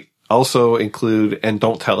 Which might also include, and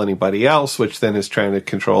don't tell anybody else, which then is trying to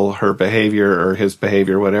control her behavior or his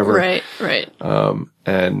behavior, whatever. Right.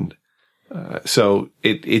 So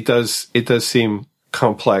it does seem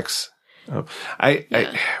complex.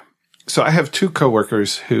 So I have two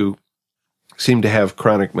coworkers who seem to have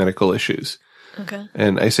chronic medical issues. Okay.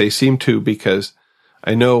 And I say seem to because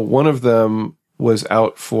I know one of them was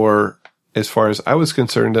out for, as far as I was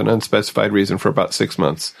concerned, an unspecified reason for about 6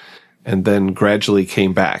 months, and then gradually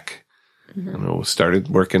came back. Started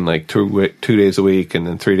working like 2 days a week, and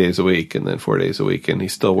then 3 days a week, and then 4 days a week, and he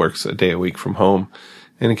still works a day a week from home.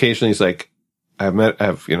 And occasionally he's like, I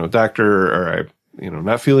have doctor, or I'm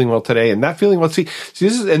not feeling well today, and not feeling well. See,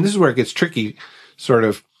 this is where it gets tricky, sort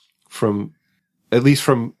of at least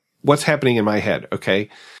from what's happening in my head. Okay.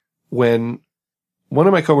 When one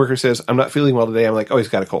of my coworkers says, I'm not feeling well today, I'm like, oh, he's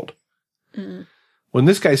got a cold. Mm. When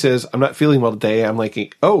this guy says, I'm not feeling well today, I'm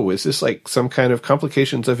like, oh, is this like some kind of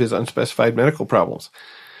complications of his unspecified medical problems?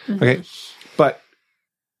 Mm-hmm. Okay. But,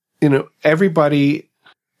 everybody,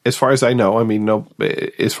 as far as I know,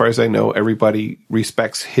 everybody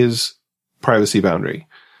respects his privacy boundary.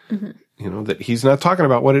 Mm-hmm. That he's not talking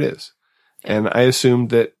about what it is. Yeah. And I assume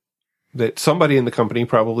that somebody in the company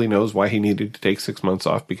probably knows why he needed to take 6 months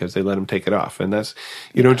off, because they let him take it off. And that's,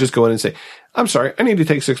 you don't just go in and say, I'm sorry, I need to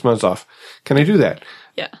take 6 months off. Can I do that?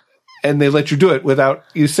 Yeah. And they let you do it without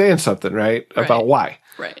you saying something, right? About why.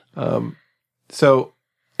 Right. So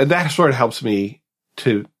that sort of helps me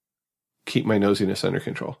to keep my nosiness under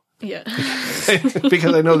control. Yeah.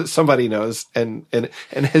 Because I know that somebody knows and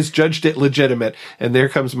has judged it legitimate. And there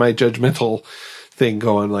comes my judgmental thing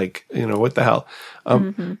going like, what the hell?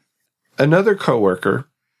 Another coworker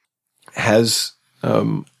has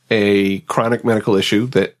a chronic medical issue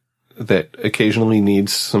that occasionally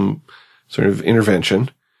needs some sort of intervention,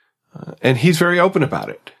 and he's very open about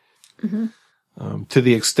it. To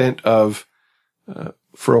the extent of,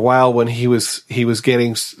 for a while when he was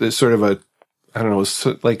getting sort of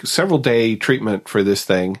like several day treatment for this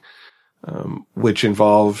thing, which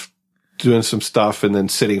involved doing some stuff and then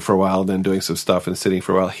sitting for a while, then doing some stuff and sitting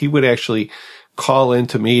for a while. He would actually call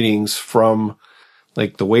into meetings from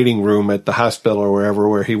like the waiting room at the hospital or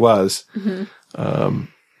where he was,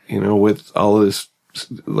 with all his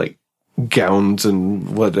like gowns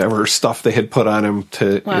and whatever stuff they had put on him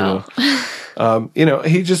to,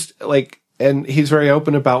 he just like, and he's very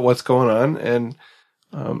open about what's going on,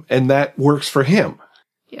 and that works for him.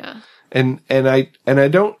 Yeah. And I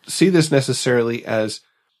don't see this necessarily as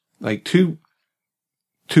like two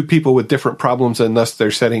people with different problems, and thus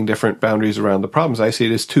they're setting different boundaries around the problems. I see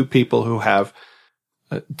it as two people who have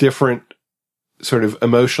a different sort of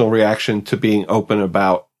emotional reaction to being open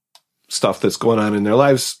about stuff that's going on in their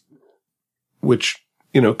lives, which,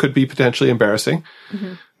 could be potentially embarrassing,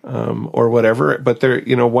 or whatever. But they're,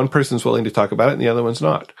 one person's willing to talk about it and the other one's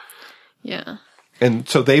not. Yeah. And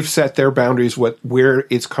so they've set their boundaries where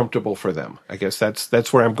it's comfortable for them. I guess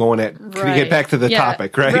that's where I'm going at. Can we get back to the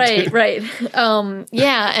topic, right? Right.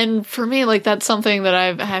 Yeah. And for me, like, that's something that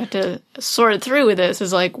I've had to sort through with this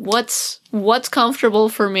is like, what's comfortable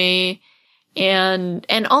for me. And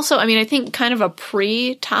also, I mean, I think kind of a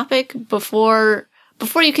pre-topic before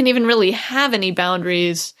you can even really have any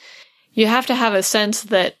boundaries, you have to have a sense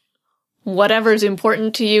that whatever's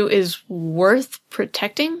important to you is worth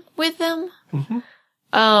protecting with them.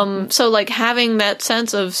 So like having that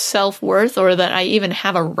sense of self-worth, or that I even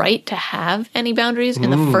have a right to have any boundaries in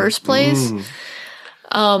the first place.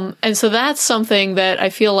 And so that's something that I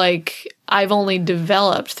feel like I've only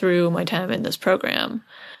developed through my time in this program.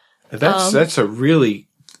 That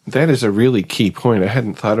is a really key point. I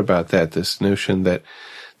hadn't thought about that. This notion that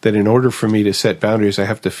in order for me to set boundaries, I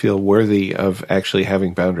have to feel worthy of actually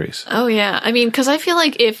having boundaries. Oh yeah. I mean, cause I feel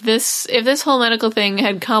like if this whole medical thing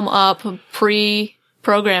had come up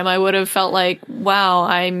pre-program, I would have felt like, wow,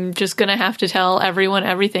 I'm just gonna have to tell everyone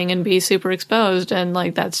everything and be super exposed. And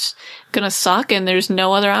like, that's gonna suck. And there's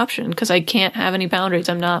no other option, cause I can't have any boundaries.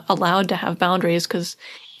 I'm not allowed to have boundaries, cause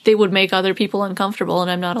they would make other people uncomfortable, and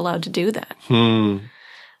I'm not allowed to do that.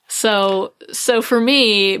 So for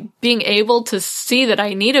me, being able to see that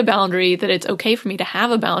I need a boundary, that it's okay for me to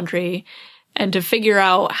have a boundary, and to figure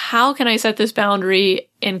out how can I set this boundary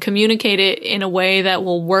and communicate it in a way that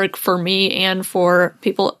will work for me and for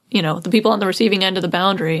people, the people on the receiving end of the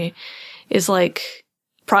boundary, is like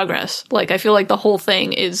progress. Like, I feel like the whole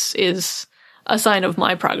thing is a sign of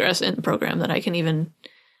my progress in the program, that I can even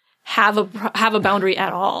have a boundary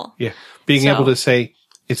at all. Yeah. Being able to say,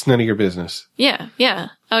 it's none of your business. Yeah. Yeah.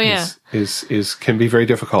 Oh yeah. Is can be very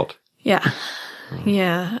difficult. Yeah.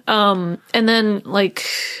 Yeah. And then like,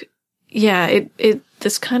 yeah,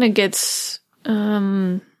 this kind of gets,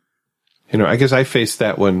 I guess I faced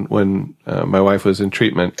that when my wife was in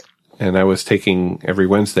treatment, and I was taking every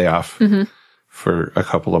Wednesday off for a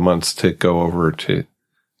couple of months to go over to,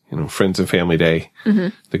 Friends and Family Day,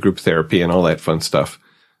 the group therapy and all that fun stuff.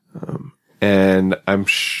 And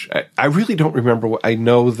I really don't remember I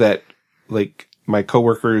know that like my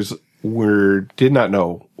coworkers did not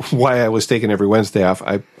know why I was taking every Wednesday off.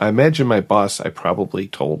 I imagine my boss, I probably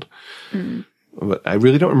told, but I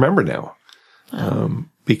really don't remember now.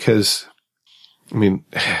 Because I mean,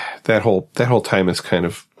 that whole time is kind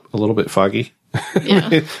of a little bit foggy. Yeah.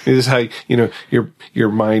 It is how, your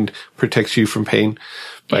mind protects you from pain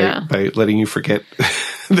by letting you forget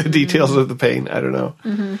the details of the pain. I don't know.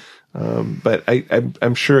 But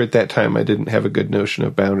I'm sure at that time I didn't have a good notion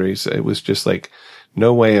of boundaries. It was just like,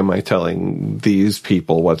 no way am I telling these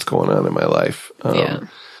people what's going on in my life.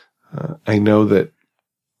 I know that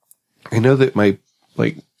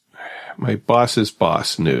my boss's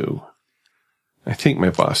boss knew. I think my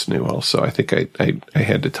boss knew also. I think I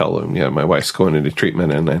had to tell him, my wife's going into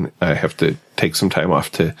treatment and then I have to take some time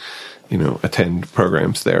off to, attend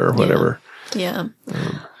programs there or whatever. Yeah.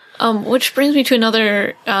 Which brings me to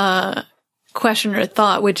another question or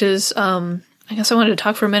thought, which is, I guess I wanted to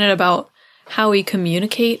talk for a minute about how we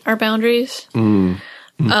communicate our boundaries. Yeah.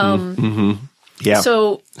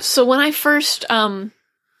 So when I first, I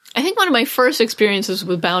think one of my first experiences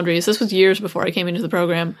with boundaries, this was years before I came into the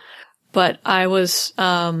program, but I was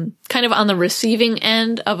kind of on the receiving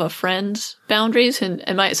end of a friend's boundaries, and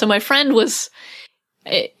my friend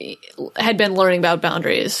had been learning about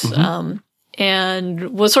boundaries, and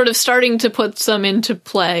was sort of starting to put some into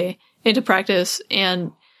practice,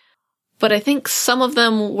 but I think some of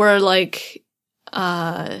them were like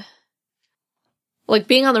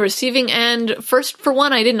being on the receiving end. First, for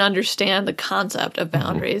one, I didn't understand the concept of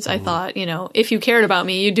boundaries. I thought, if you cared about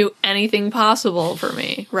me, you'd do anything possible for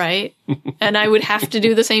me, right? And I would have to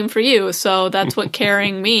do the same for you. So that's what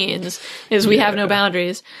caring means, is we have no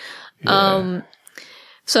boundaries. Yeah.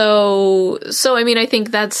 So I mean, I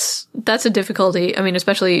think that's a difficulty. I mean,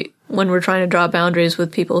 especially when we're trying to draw boundaries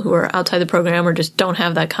with people who are outside the program or just don't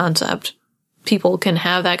have that concept. People can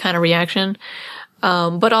have that kind of reaction.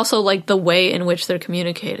 But also like the way in which they're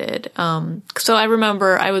communicated. So I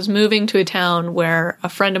remember I was moving to a town where a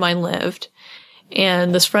friend of mine lived,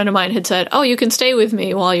 and this friend of mine had said, "Oh, you can stay with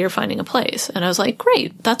me while you're finding a place." And I was like,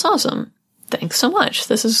 "Great. That's awesome. Thanks so much.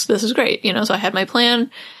 This is great." So I had my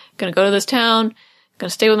plan, gonna go to this town,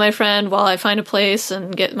 gonna stay with my friend while I find a place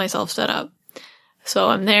and get myself set up. So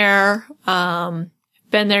I'm there,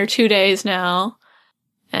 been there 2 days now.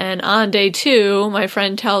 And on day 2, my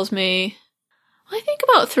friend tells me, I think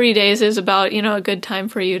about 3 days is about, a good time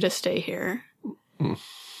for you to stay here.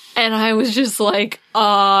 And I was just like,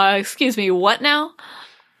 excuse me, what now?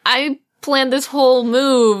 I planned this whole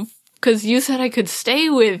move because you said I could stay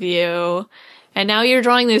with you. And now you're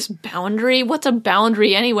drawing this boundary. What's a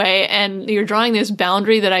boundary anyway? And you're drawing this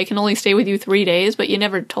boundary that I can only stay with you 3 days, but you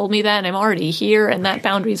never told me that, and I'm already here, and that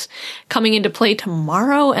boundary's coming into play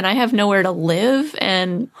tomorrow, and I have nowhere to live,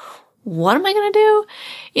 and what am I going to do?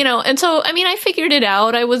 And so, I mean, I figured it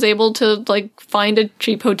out. I was able to find a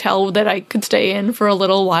cheap hotel that I could stay in for a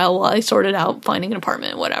little while I sorted out finding an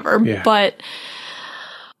apartment, whatever. Yeah. But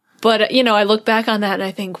I look back on that and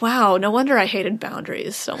I think, wow, no wonder I hated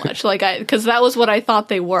boundaries so much. Because that was what I thought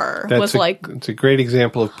they were. It's a great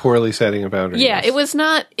example of poorly setting a boundary. Yeah, it was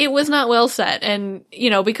not well set. And,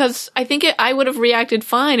 because I think I would have reacted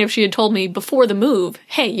fine if she had told me before the move,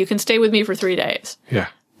 hey, you can stay with me for 3 days. Yeah.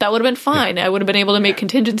 That would have been fine. Yeah. I would have been able to make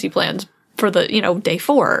contingency plans for the, day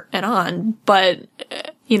 4 and on. But,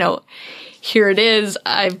 here it is.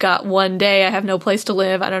 I've got 1 day. I have no place to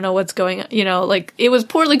live. I don't know what's going on. It was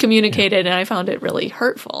poorly communicated, and I found it really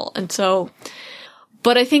hurtful. And so,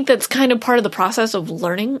 but I think that's kind of part of the process of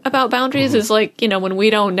learning about boundaries is when we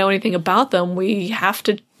don't know anything about them, we have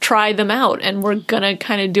to try them out, and we're going to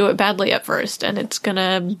kind of do it badly at first. And it's going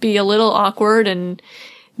to be a little awkward, and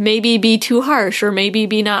maybe be too harsh or maybe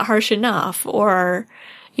be not harsh enough or,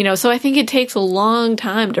 so I think it takes a long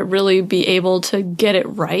time to really be able to get it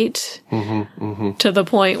right to the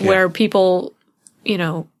point where people,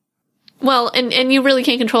 well, and you really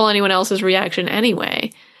can't control anyone else's reaction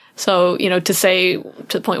anyway. So, to say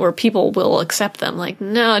to the point where people will accept them, like,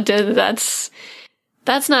 no, that's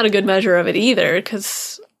not a good measure of it either,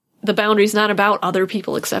 because the boundary's not about other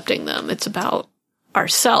people accepting them. It's about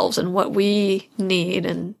ourselves and what we need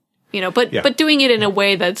and, but doing it in a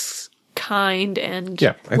way that's kind and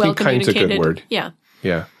I think kind's a good word. Yeah.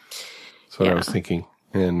 Yeah. That's what I was thinking.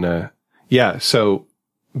 And, so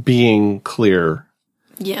being clear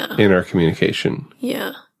in our communication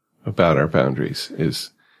about our boundaries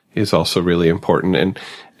is also really important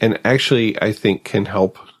and actually I think can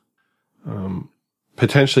help,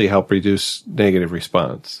 potentially help reduce negative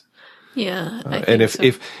response. Yeah. And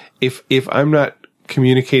if I'm not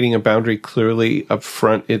communicating a boundary clearly up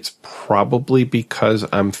front, it's probably because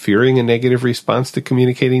I'm fearing a negative response to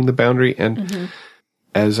communicating the boundary. And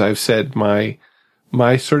as I've said, my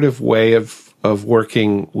sort of way of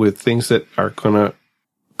working with things that are going to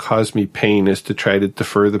cause me pain is to try to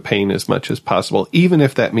defer the pain as much as possible, even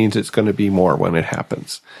if that means it's going to be more when it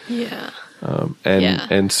happens. Yeah.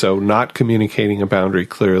 And so not communicating a boundary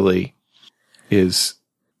clearly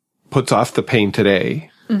puts off the pain today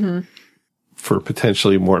for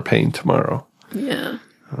potentially more pain tomorrow. Yeah.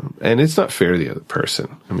 And it's not fair to the other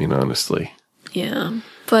person. I mean, honestly. Yeah.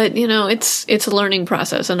 But, it's a learning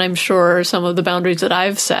process. And I'm sure some of the boundaries that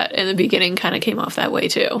I've set in the beginning kind of came off that way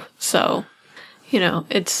too. So,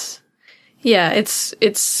 it's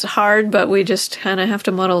hard, but we just kind of have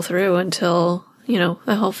to muddle through until,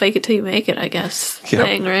 the whole fake it till you make it, I guess,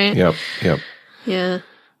 thing, right? Yep. Yeah.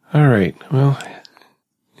 All right. Well,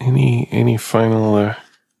 any final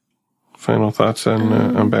thoughts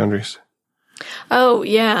on boundaries? Oh,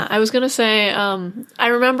 yeah. I was going to say, I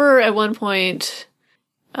remember at one point,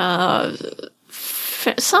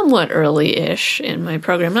 somewhat early-ish in my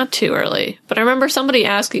program, not too early, but I remember somebody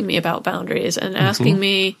asking me about boundaries and asking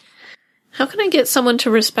me, how can I get someone to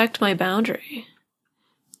respect my boundary?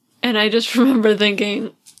 And I just remember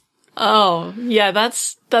thinking, oh, yeah,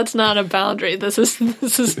 that's not a boundary. This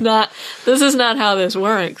is not how this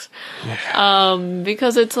works.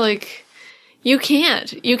 Because it's like, you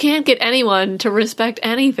can't get anyone to respect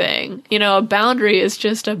anything. A boundary is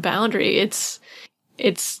just a boundary.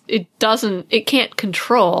 It can't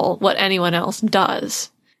control what anyone else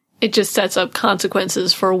does. It just sets up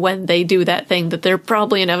consequences for when they do that thing that they're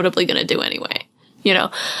probably inevitably going to do anyway.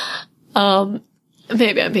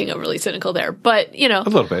 Maybe I'm being overly cynical there, but a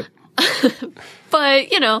little bit. But,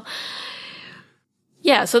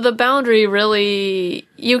 so the boundary really,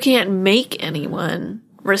 you can't make anyone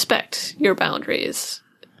respect your boundaries.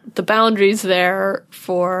 The boundary's there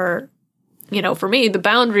for me, the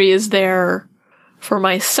boundary is there for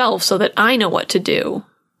myself so that I know what to do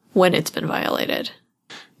when it's been violated.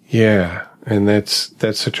 Yeah. And that's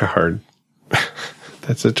such a hard,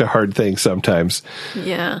 that's such a hard thing sometimes.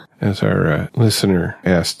 Yeah. As our listener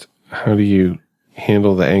asked, how do you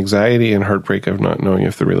handle the anxiety and heartbreak of not knowing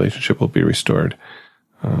if the relationship will be restored?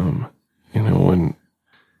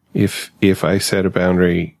 If I set a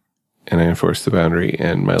boundary and I enforce the boundary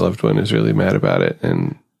and my loved one is really mad about it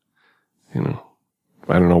and, I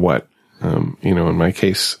don't know what, in my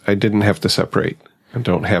case, I didn't have to separate. I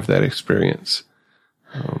don't have that experience.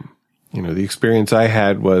 The experience I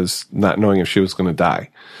had was not knowing if she was going to die,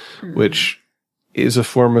 which is a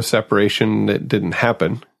form of separation that didn't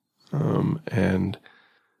happen. And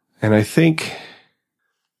I think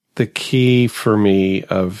the key for me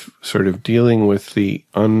of sort of dealing with the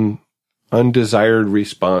undesired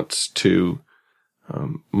response to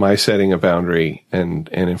my setting a boundary and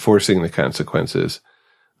enforcing the consequences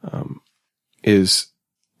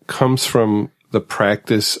comes from the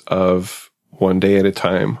practice of one day at a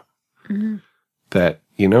time. That,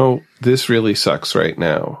 this really sucks right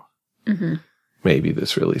now. Maybe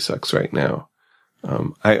this really sucks right now.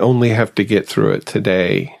 I only have to get through it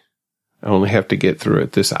today. I only have to get through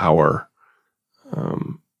it this hour.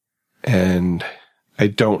 And I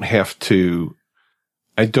don't have to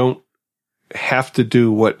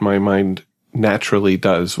do what my mind naturally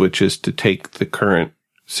does, which is to take the current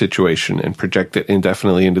situation and project it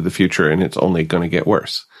indefinitely into the future, and it's only going to get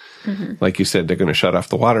worse. Like you said, they're going to shut off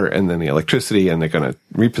the water and then the electricity, and they're going to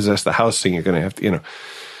repossess the house, and you're going to have to,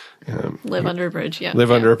 live under a bridge. Yeah.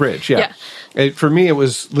 Live under a bridge. Yeah. For me, it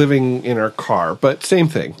was living in our car, but same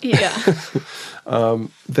thing. Yeah.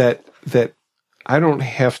 That I don't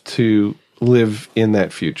have to live in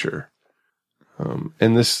that future.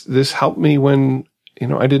 And this helped me when,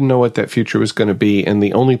 I didn't know what that future was going to be. And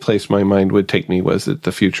the only place my mind would take me was that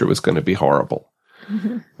the future was going to be horrible.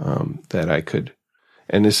 That I could,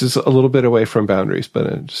 and this is a little bit away from boundaries, but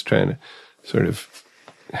I'm just trying to sort of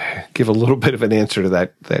give a little bit of an answer to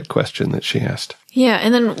that question that she asked. Yeah.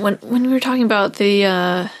 And then when we were talking about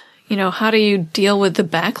the, how do you deal with the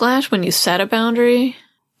backlash when you set a boundary?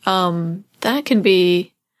 That can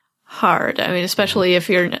be hard. I mean, especially if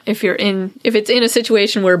it's in a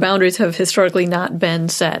situation where boundaries have historically not been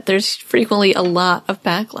set, there's frequently a lot of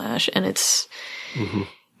backlash, and it's,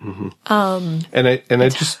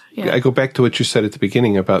 I go back to what you said at the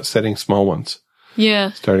beginning about setting small ones.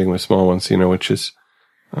 Yeah. Starting with small ones, which is,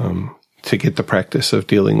 to get the practice of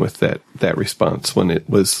dealing with that response when it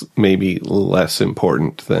was maybe less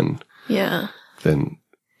important than,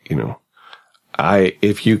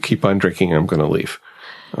 if you keep on drinking, I'm going to leave.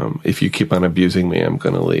 If you keep on abusing me, I'm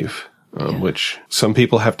going to leave. Which some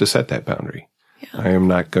people have to set that boundary. Yeah. I am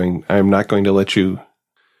not going to let you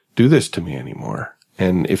do this to me anymore.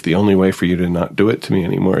 And if the only way for you to not do it to me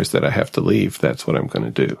anymore is that I have to leave, that's what I'm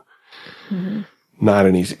going to do. Not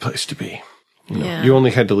an easy place to be. You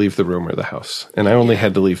only had to leave the room or the house, and I only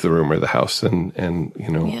had to leave the room or the house, and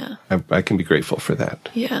I can be grateful for that.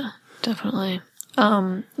 Yeah, definitely.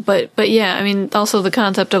 But yeah, I mean, also the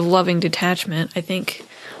concept of loving detachment, I think,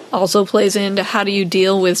 also plays into how do you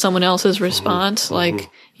deal with someone else's response. Like,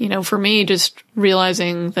 for me, just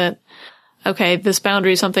realizing that, okay, this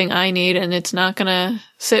boundary is something I need, and it's not gonna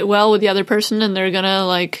sit well with the other person, and they're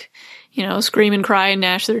gonna scream and cry and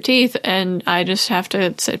gnash their teeth, and I just have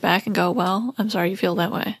to sit back and go, well, I'm sorry you feel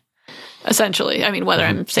that way. Essentially. I mean, whether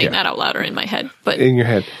I'm saying that out loud or in my head, but in your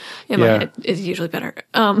head. In my head is usually better.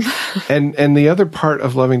 And the other part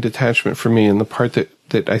of loving detachment for me, and the part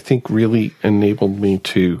that I think really enabled me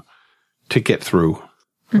to get through,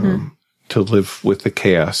 to live with the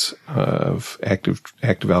chaos of active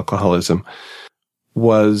alcoholism,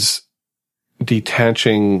 was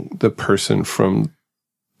detaching the person from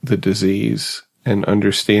the disease and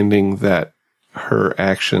understanding that her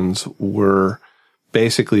actions were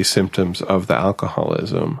basically symptoms of the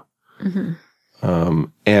alcoholism.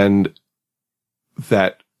 And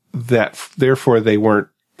that therefore they weren't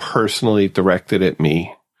personally directed at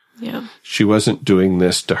me. Yeah. She wasn't doing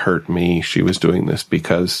this to hurt me. She was doing this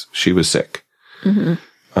because she was sick. That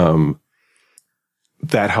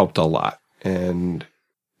helped a lot. And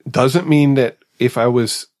doesn't mean that if I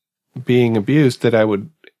was being abused that I would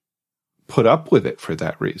put up with it for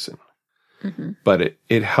that reason. But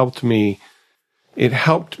it helped me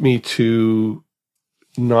to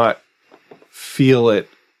not feel it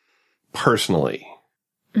personally,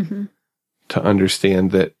 to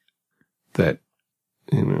understand that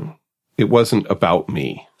it wasn't about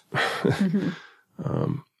me.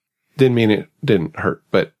 Didn't mean it didn't hurt,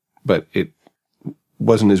 but it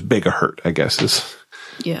wasn't as big a hurt, I guess, is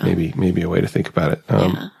maybe a way to think about it.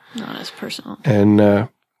 Not as personal. And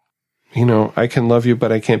I can love you,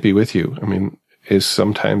 but I can't be with you, I mean, is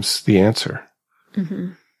sometimes the answer.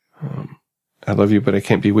 I love you, but I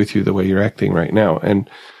can't be with you the way you're acting right now. And,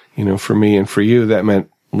 for me and for you, that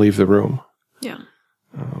meant leave the room. Yeah.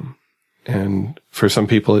 And for some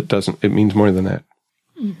people, it means more than that.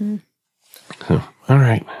 So, all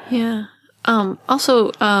right. Yeah.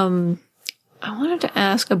 Also, I wanted to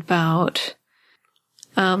ask about,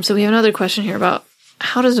 so we have another question here about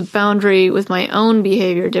how does a boundary with my own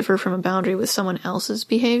behavior differ from a boundary with someone else's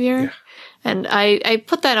behavior? Yeah. And I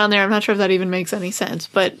put that on there. I'm not sure if that even makes any sense,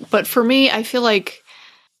 but for me, I feel like,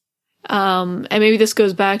 and maybe this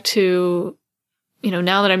goes back to,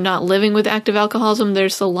 now that I'm not living with active alcoholism,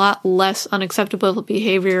 there's a lot less unacceptable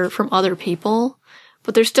behavior from other people,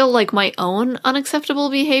 but there's still my own unacceptable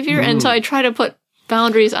behavior. And so I try to put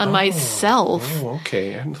boundaries on myself. Oh,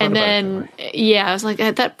 okay. And then, I was like,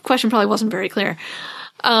 that question probably wasn't very clear.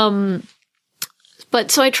 But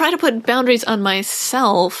so I try to put boundaries on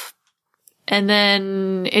myself, and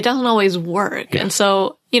then it doesn't always work. Yeah. And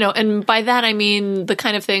so, and by that I mean the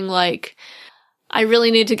kind of thing like, I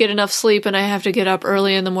really need to get enough sleep and I have to get up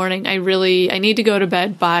early in the morning. I need to go to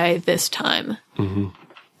bed by this time.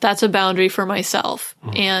 That's a boundary for myself.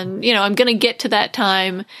 And, I'm going to get to that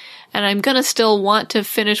time, and I'm going to still want to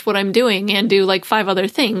finish what I'm doing and do 5 other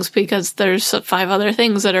things, because there's 5 other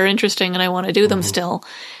things that are interesting and I want to do them still.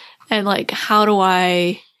 And how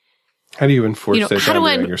do you enforce that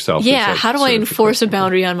boundary on yourself? Yeah. How do I enforce a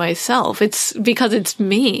boundary on myself? It's because it's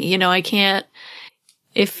me. I can't,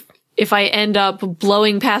 if I end up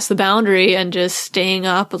blowing past the boundary and just staying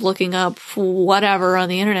up, looking up whatever on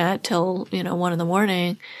the internet till, 1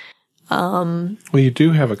 a.m, Well, you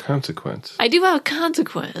do have a consequence. I do have a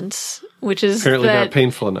consequence, which is apparently not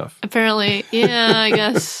painful enough. Apparently, yeah, I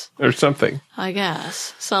guess. Or something. I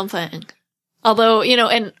guess. Something. Although,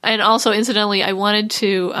 and also incidentally, I wanted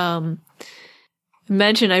to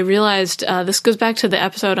mention, I realized this goes back to the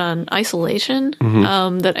episode on isolation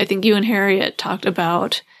that I think you and Harriet talked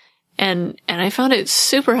about. And I found it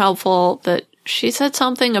super helpful that she said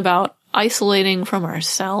something about isolating from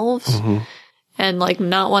ourselves and like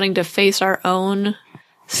not wanting to face our own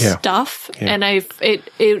stuff. Yeah. And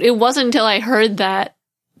it wasn't until I heard that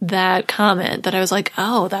comment that I was like,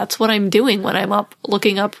 oh, that's what I'm doing when I'm up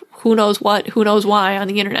looking up who knows what, who knows why on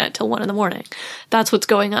the internet till 1 a.m. That's what's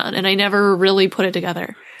going on. And I never really put it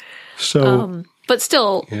together. So, but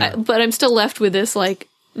still, but I'm still left with this like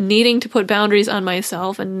needing to put boundaries on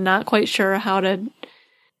myself and not quite sure how to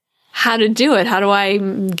do it. How do I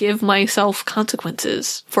give myself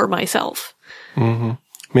consequences for myself? Mm-hmm.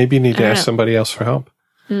 Maybe you need to ask somebody else for help.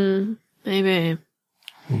 Maybe.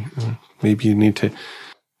 Maybe you need to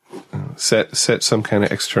set some kind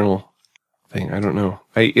of external thing. I don't know.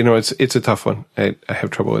 It's a tough one. I have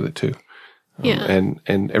trouble with it too.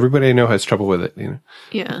 And everybody I know has trouble with it.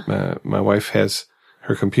 Yeah. My wife has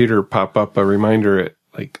her computer pop up a reminder at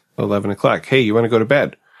like 11 o'clock. Hey, you want to go to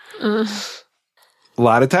bed? A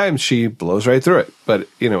lot of times she blows right through it, but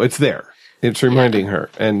it's there. It's reminding her.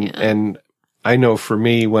 And I know for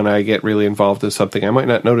me, when I get really involved in something, I might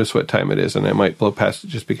not notice what time it is, and I might blow past it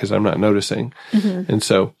just because I'm not noticing. And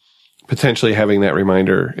so potentially having that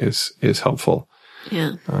reminder is helpful.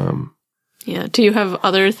 Yeah. Do you have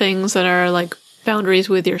other things that are like boundaries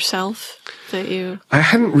with yourself that you... I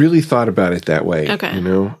hadn't really thought about it that way. Okay.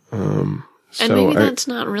 And maybe that's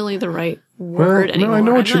not really the right word anymore. No, I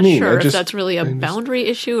know what you mean. I'm not sure if that's really a boundary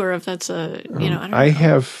issue or if that's I don't know. I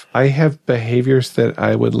have behaviors that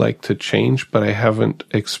I would like to change, but I haven't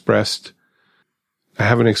expressed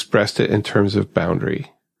it in terms of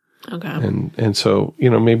boundary. Okay. And so,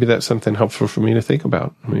 maybe that's something helpful for me to think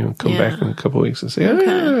about. Come back in a couple of weeks and say,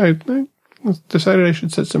 I decided I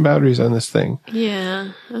should set some boundaries on this thing.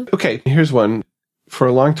 Yeah. Okay, here's one. For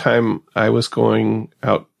a long time, I was going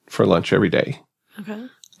out for lunch every day. Okay.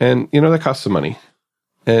 And, that costs some money.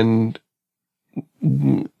 And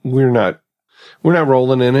we're not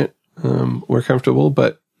rolling in it. We're comfortable,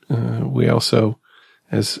 but we also,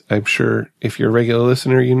 as I'm sure if you're a regular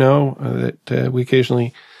listener, that we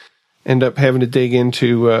occasionally end up having to dig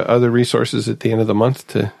into other resources at the end of the month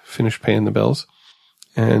to finish paying the bills.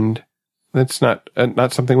 And that's not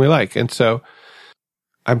something we like. And so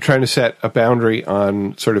I'm trying to set a boundary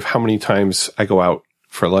on sort of how many times I go out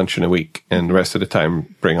for lunch in a week, and the rest of the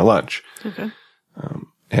time bring a lunch. Okay.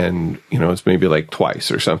 And, it's maybe like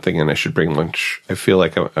twice or something, and I should bring lunch. I feel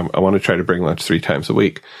like I want to try to bring lunch 3 times a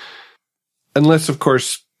week. Unless, of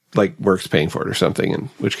course, like work's paying for it or something, in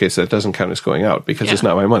which case that doesn't count as going out because it's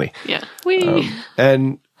not my money. Yeah.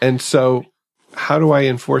 And so how do I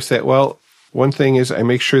enforce that? Well, one thing is I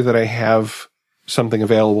make sure that I have something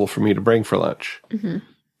available for me to bring for lunch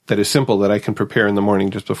that is simple, that I can prepare in the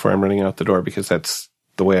morning just before I'm running out the door, because that's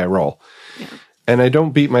the way I roll. Yeah. And I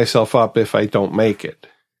don't beat myself up if I don't make it.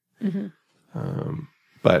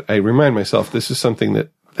 But I remind myself this is something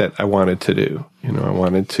that I wanted to do. I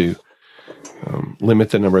wanted to limit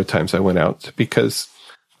the number of times I went out because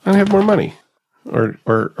I have more money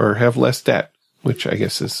or have less debt, which I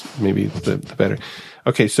guess is maybe the better.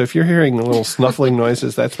 Okay, so if you're hearing little snuffling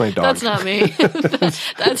noises, that's my dog. That's not me.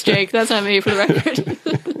 That's Jake. That's not me, for the record.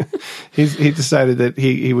 He decided that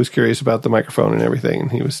he was curious about the microphone and everything,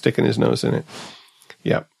 and he was sticking his nose in it.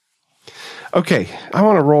 Yeah. Okay, I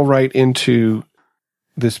want to roll right into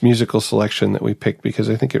this musical selection that we picked because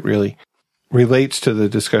I think it really relates to the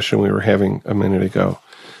discussion we were having a minute ago.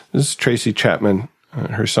 This is Tracy Chapman,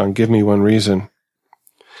 her song "Give Me One Reason,"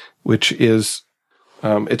 which is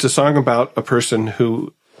it's a song about a person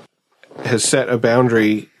who has set a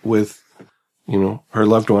boundary with her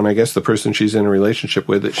loved one, I guess the person she's in a relationship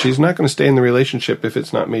with, that she's not going to stay in the relationship if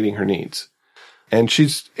it's not meeting her needs. And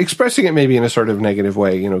she's expressing it maybe in a sort of negative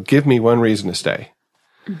way, give me one reason to stay.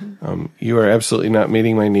 You are absolutely not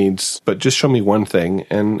meeting my needs, but just show me one thing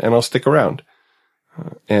and I'll stick around.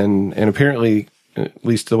 And apparently, at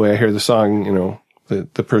least the way I hear the song,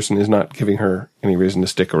 the person is not giving her any reason to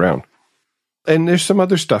stick around. And there's some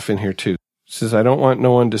other stuff in here too. It says, I don't want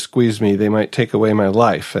no one to squeeze me. They might take away my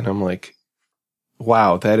life. And I'm like,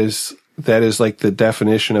 wow, that is like the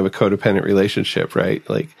definition of a codependent relationship, right?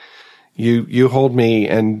 Like you hold me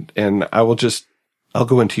and I'll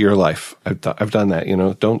go into your life. I've done that,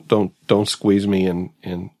 don't squeeze me.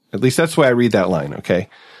 And at least that's the way I read that line. Okay.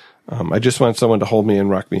 I just want someone to hold me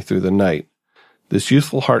and rock me through the night. This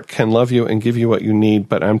youthful heart can love you and give you what you need,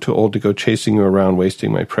 but I'm too old to go chasing you around,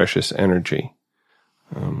 wasting my precious energy.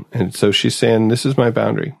 And so she's saying, this is my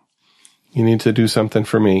boundary. You need to do something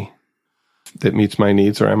for me that meets my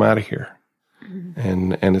needs or I'm out of here.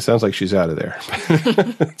 Mm-hmm. And it sounds like she's out of there.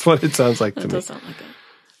 That's what it sounds like to me. That does sound like it.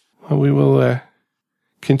 Well, we will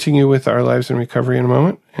continue with Our Lives in Recovery in a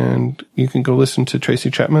moment. And you can go listen to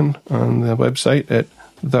Tracy Chapman on the website at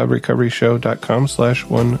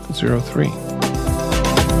therecoveryshow.com/103.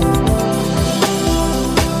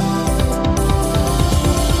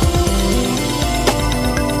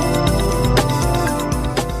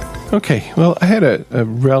 Okay, well, I had a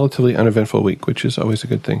relatively uneventful week, which is always a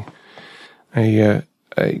good thing. I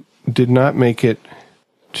did not make it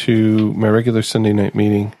to my regular Sunday night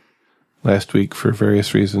meeting last week for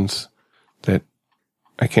various reasons that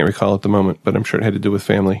I can't recall at the moment, but I'm sure it had to do with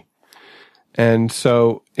family. And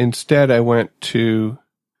so instead I went to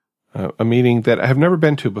a meeting that I have never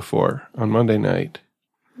been to before on Monday night.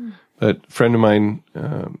 But a friend of mine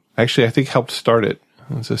actually I think helped start it.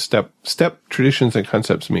 It was a step traditions and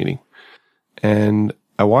concepts meeting. And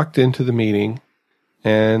I walked into the meeting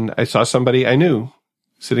and I saw somebody I knew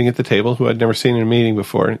sitting at the table who I'd never seen in a meeting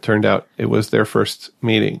before. And it turned out it was their first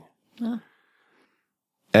meeting. Oh.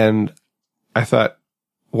 And I thought,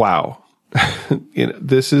 wow,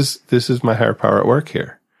 this is my higher power at work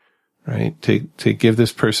here, right? To give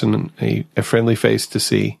this person a friendly face to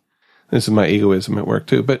see. This is my egoism at work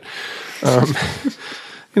too, but,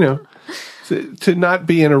 to not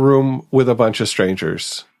be in a room with a bunch of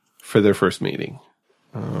strangers for their first meeting.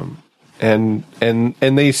 And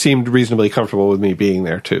they seemed reasonably comfortable with me being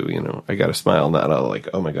there too. I got a smile, not all like,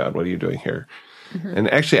 oh my God, what are you doing here? Mm-hmm.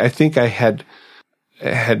 And actually, I think I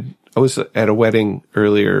was at a wedding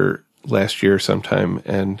earlier last year sometime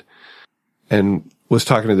and was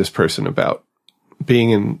talking to this person about being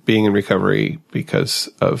in recovery because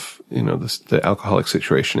of, the alcoholic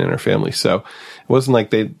situation in our family. So it wasn't like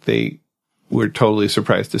they were totally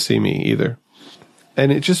surprised to see me either.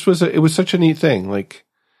 And it just was, it was such a neat thing. Like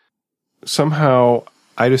somehow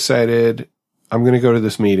I decided I'm going to go to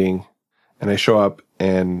this meeting and I show up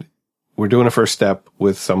and we're doing a first step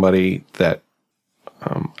with somebody that,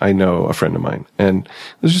 I know, a friend of mine. And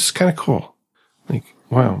it was just kind of cool. Like,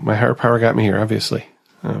 wow, my higher power got me here, obviously.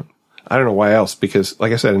 I don't know why else, because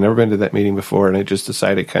like I said, I'd never been to that meeting before and I just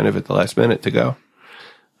decided kind of at the last minute to go.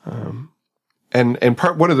 And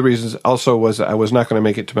one of the reasons also was I was not going to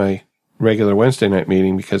make it to my regular Wednesday night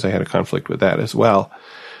meeting because I had a conflict with that as well.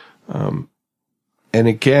 And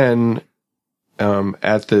again,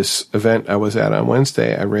 at this event I was at on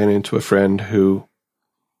Wednesday, I ran into a friend who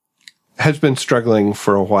has been struggling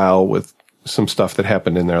for a while with some stuff that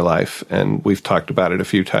happened in their life. And we've talked about it a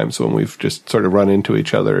few times when we've just sort of run into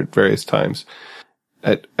each other at various times.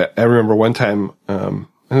 I remember one time, it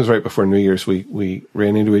was right before New Year's, we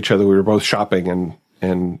ran into each other. We were both shopping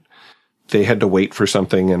and they had to wait for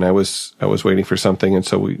something and I was waiting for something. And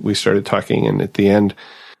so we started talking, and at the end,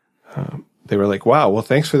 they were like, wow, well,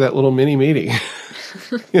 thanks for that little mini meeting.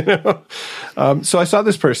 So I saw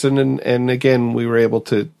this person and again, we were able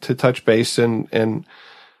to touch base and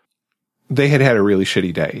they had a really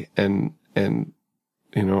shitty day. And,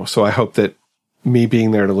 so I hope that me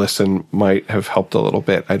being there to listen might have helped a little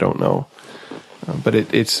bit. I don't know. But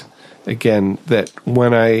it's again, that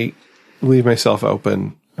when I leave myself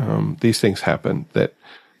open, these things happen that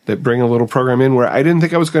bring a little program in where I didn't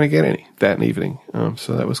think I was going to get any that evening.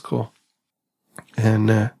 So that was cool.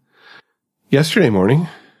 And, yesterday morning,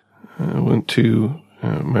 I went to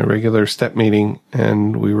my regular step meeting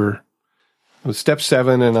and it was step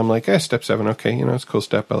 7 and I'm like, step 7. Okay. It's a cool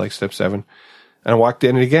step. I like step 7. And I walked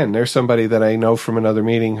in and again, there's somebody that I know from another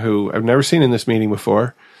meeting who I've never seen in this meeting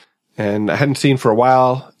before and I hadn't seen for a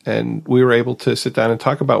while. And we were able to sit down and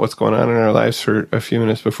talk about what's going on in our lives for a few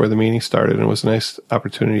minutes before the meeting started. And it was a nice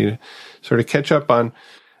opportunity to sort of catch up on,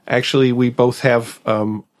 actually, we both have,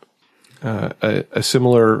 a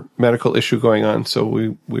similar medical issue going on. So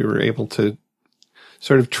we were able to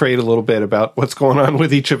sort of trade a little bit about what's going on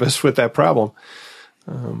with each of us with that problem.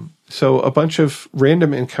 So a bunch of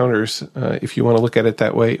random encounters, if you want to look at it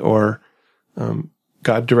that way, or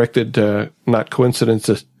God-directed, not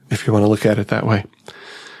coincidences, if you want to look at it that way,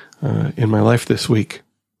 in my life this week.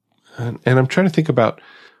 And I'm trying to think about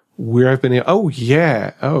where I've been.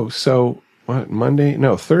 So what, Monday?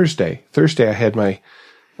 No, Thursday. Thursday I had my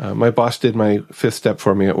boss did my 5th step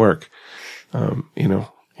for me at work.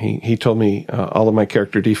 He told me all of my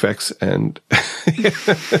character defects and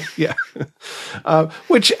yeah.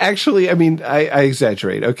 Which actually, I mean, I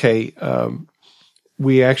exaggerate. Okay.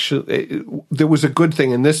 we actually, there was a good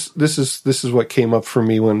thing. And this is what came up for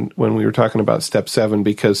me when we were talking about step 7,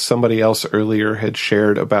 because somebody else earlier had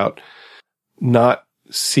shared about not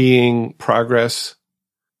seeing progress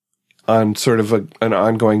on sort of an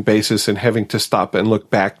ongoing basis and having to stop and look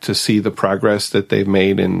back to see the progress that they've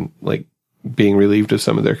made in like being relieved of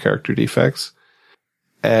some of their character defects.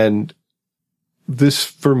 And this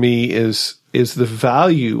for me is the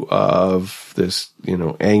value of this,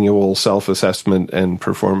 annual self-assessment and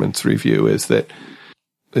performance review, is that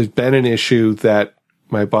there's been an issue that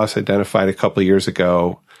my boss identified a couple of years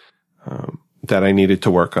ago, that I needed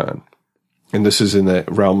to work on. And this is in the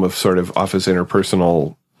realm of sort of office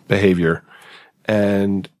interpersonal behavior.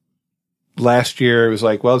 And last year it was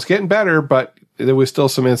like, well, it's getting better, but there was still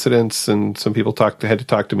some incidents and some people had to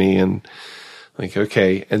talk to me, and like,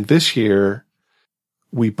 okay. And this year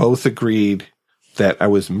we both agreed that I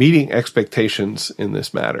was meeting expectations in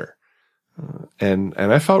this matter. And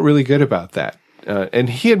I felt really good about that. And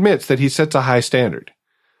he admits that he sets a high standard,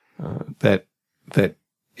 that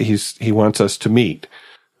he wants us to meet.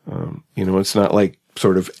 It's not like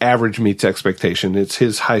sort of average meets expectation. It's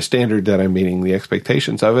his high standard that I'm meeting the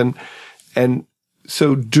expectations of. And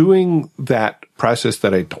so doing that process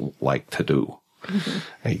that I don't like to do,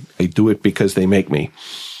 I do it because they make me,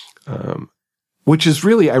 which is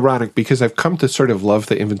really ironic because I've come to sort of love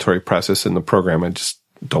the inventory process in the program. I just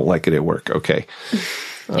don't like it at work. Okay.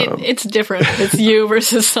 It's different. It's you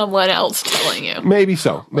versus someone else telling you. Maybe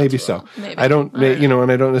so. Maybe so. Maybe. I don't,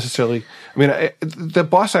 and I don't necessarily, the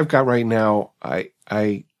boss I've got right now,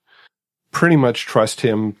 I pretty much trust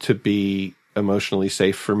him to be emotionally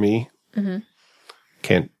safe for me. Mm-hmm.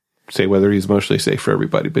 Can't say whether he's emotionally safe for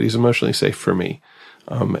everybody, but he's emotionally safe for me.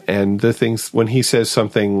 And the things, when he says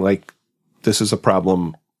something like, this is a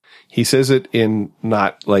problem, he says it in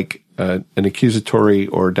not like an accusatory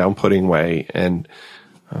or down-putting way. And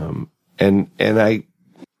in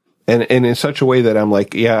such a way that I'm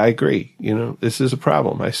like, yeah, I agree. This is a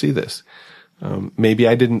problem. I see this. Maybe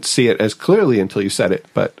I didn't see it as clearly until you said it,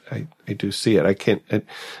 but I do see it. I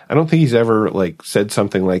don't think he's ever like said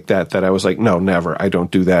something like that I was like, no, never. I don't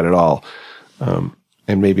do that at all.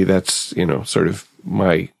 And maybe that's, sort of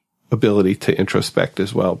my ability to introspect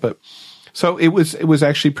as well. But so it was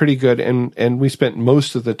actually pretty good. And we spent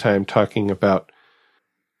most of the time talking about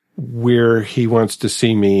where he wants to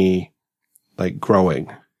see me like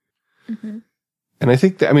growing. Mm-hmm. And I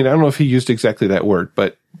think that, I don't know if he used exactly that word,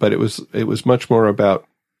 but it was much more about,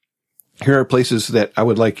 here are places that I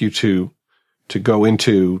would like you to go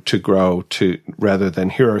into, to grow, rather than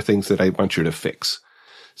here are things that I want you to fix.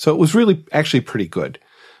 So it was really actually pretty good.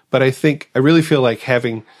 But I really feel like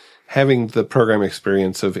having the program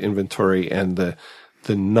experience of inventory and the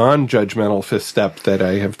non-judgmental 5th step that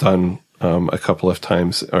I have done a couple of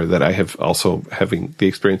times, or that I have also having the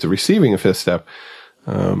experience of receiving a 5th step,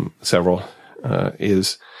 several,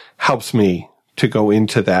 helps me to go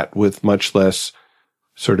into that with much less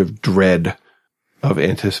sort of dread of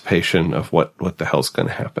anticipation of what the hell's going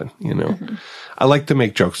to happen. Mm-hmm. I like to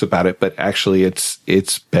make jokes about it, but actually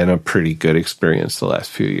it's been a pretty good experience the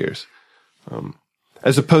last few years.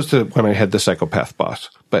 As opposed to when I had the psychopath boss,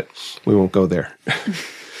 but we won't go there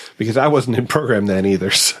because I wasn't in program then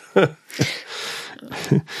either. So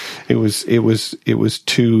it was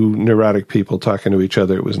two neurotic people talking to each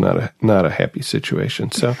other. It was not a happy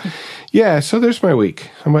situation. So yeah, so there's my week.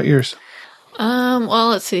 How about yours? Well,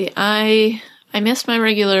 let's see. I missed my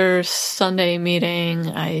regular Sunday meeting.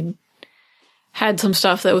 I had some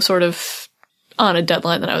stuff that was sort of on a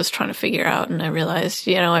deadline that I was trying to figure out, and I realized,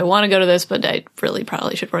 I want to go to this, but I really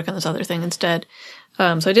probably should work on this other thing instead.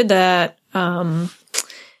 So I did that.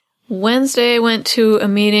 Wednesday I went to a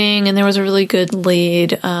meeting, and there was a really good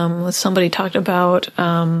lead, with somebody talked about,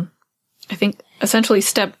 I think essentially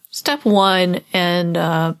step 1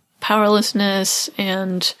 and, powerlessness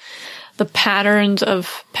and the patterns of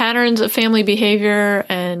family behavior,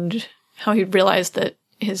 and how he realized that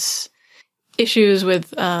his issues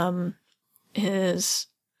with, his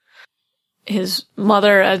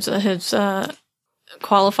mother as his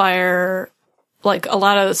qualifier, like a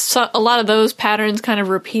lot of those patterns kind of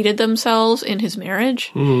repeated themselves in his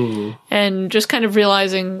marriage, and just kind of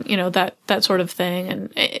realizing, that sort of thing,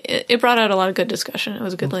 and it brought out a lot of good discussion. It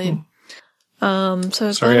was a good lead. So I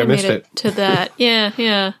was glad I made it to that.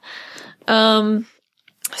 Yeah.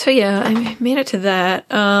 So yeah, I made it to that.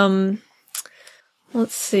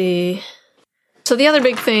 Let's see. So the other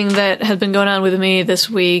big thing that has been going on with me this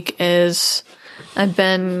week is I've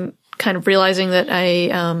been kind of realizing that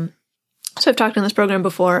so I've talked in this program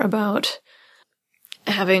before about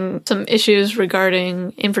having some issues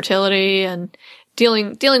regarding infertility, and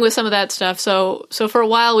dealing with some of that stuff. So for a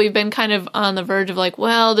while we've been kind of on the verge of like,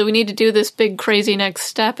 well, do we need to do this big crazy next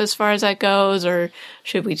step as far as that goes, or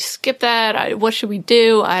should we skip that? What should we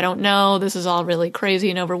do? I don't know. This is all really crazy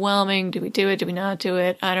and overwhelming. Do we do it? Do we not do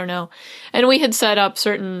it? I don't know. And we had set up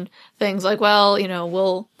certain things like, well,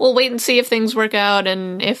 we'll wait and see if things work out,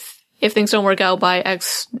 and if things don't work out by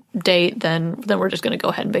X date, then we're just going to go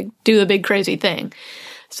ahead and do the big crazy thing.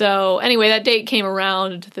 So anyway, that date came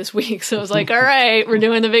around this week. So I was like, all right, we're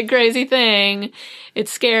doing the big crazy thing. It's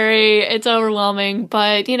scary. It's overwhelming.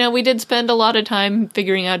 But, we did spend a lot of time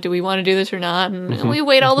figuring out, do we want to do this or not? And we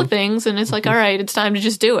weighed all the things, and it's like, all right, it's time to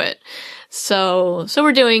just do it. So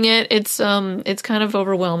we're doing it. It's kind of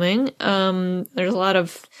overwhelming. There's a lot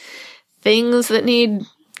of things that need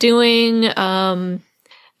doing, that,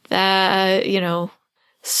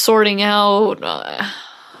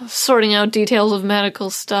 sorting out details of medical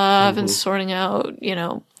stuff and sorting out,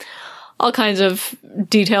 all kinds of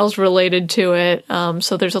details related to it.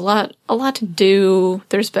 So there's a lot to do.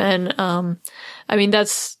 There's been,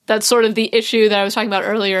 that's sort of the issue that I was talking about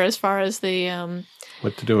earlier as far as the,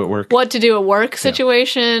 what to do at work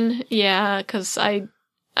situation. Yeah. Cause I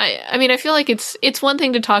feel like it's one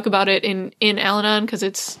thing to talk about it in Al-Anon, cause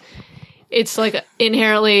it's like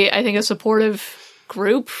inherently, I think, a supportive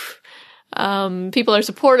group. People are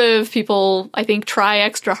supportive. People, I think, try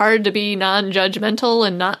extra hard to be non-judgmental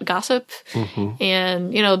and not gossip.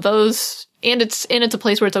 And, and it's a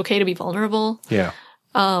place where it's okay to be vulnerable. Yeah.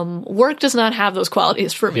 Work does not have those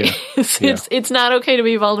qualities for me. Yeah. It's not okay to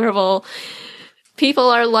be vulnerable. People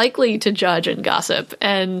are likely to judge and gossip.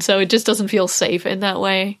 And so it just doesn't feel safe in that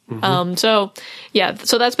way. So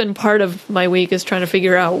that's been part of my week, is trying to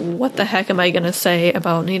figure out what the heck am I going to say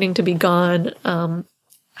about needing to be gone.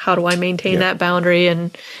 How do I maintain that boundary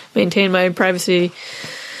and maintain my privacy?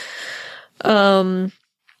 But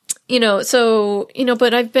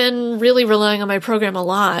I've been really relying on my program a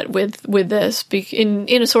lot with this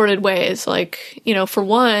in assorted ways. Like, for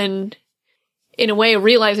one, in a way,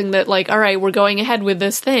 realizing that, like, all right, we're going ahead with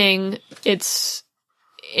this thing, it's,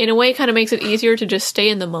 in a way, kind of makes it easier to just stay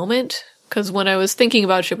in the moment. Because when I was thinking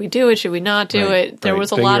about, should we do it, should we not do it, there was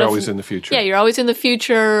a lot of... You're always in the future. Yeah, you're always in the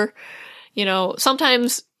future.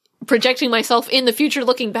 Sometimes projecting myself in the future,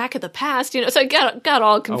 looking back at the past, so I got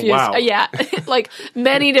all confused. Oh, wow. Yeah. Like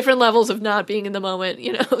many different levels of not being in the moment,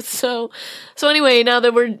 so anyway, now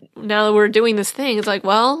that we're doing this thing, it's like,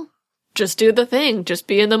 well, just do the thing, just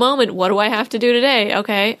be in the moment. What do I have to do today?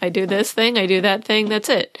 Okay. I do this thing. I do that thing. That's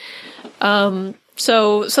it. So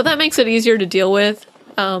that makes it easier to deal with,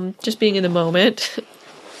 just being in the moment.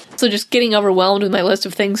 So just getting overwhelmed with my list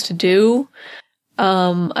of things to do.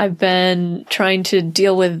 I've been trying to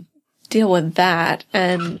deal with that.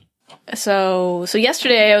 And so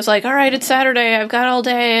yesterday I was like, all right, it's Saturday. I've got all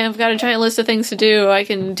day. I've got a giant list of things to do. I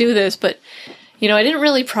can do this. But, I didn't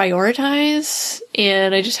really prioritize,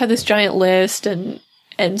 and I just had this giant list, and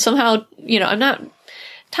somehow,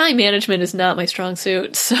 time management is not my strong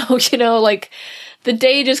suit. So, the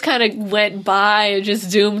day just kind of went by, it just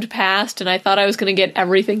zoomed past, and I thought I was going to get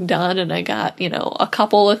everything done, and I got, a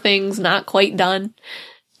couple of things not quite done.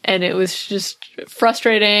 And it was just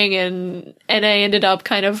frustrating, and I ended up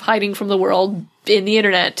kind of hiding from the world in the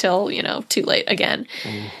internet till, too late again.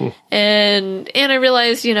 And I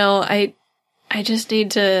realized, I just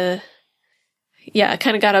need to, I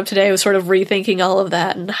kind of got up today, I was sort of rethinking all of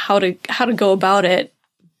that and how to go about it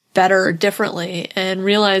better, differently, and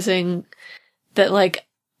realizing that, like,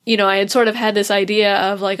 I had sort of had this idea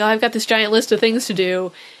of like, oh, I've got this giant list of things to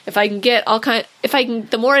do.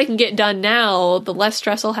 The more I can get done now, the less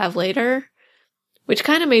stress I'll have later, which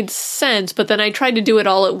kind of made sense. But then I tried to do it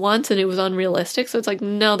all at once and it was unrealistic. So it's like,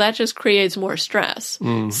 no, that just creates more stress.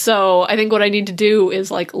 So I think what I need to do is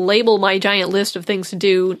like label my giant list of things to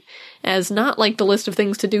do as not like the list of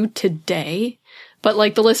things to do today, but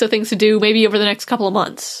like the list of things to do maybe over the next couple of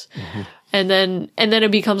months. And then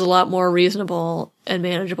it becomes a lot more reasonable and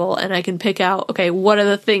manageable, and I can pick out, okay, what are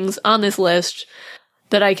the things on this list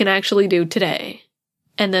that I can actually do today?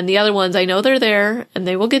 And then the other ones, I know they're there, and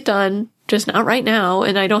they will get done, just not right now,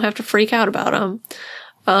 and I don't have to freak out about them.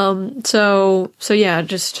 So yeah,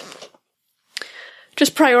 just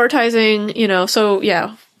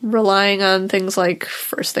prioritizing, relying on things like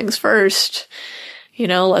first things first.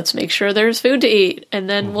 Let's make sure there's food to eat, and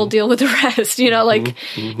then we'll deal with the rest,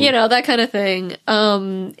 that kind of thing.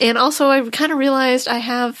 And also I kind of realized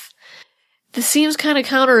this seems kind of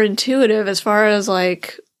counterintuitive as far as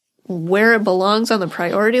like where it belongs on the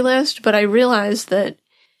priority list, but I realized that,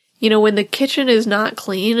 when the kitchen is not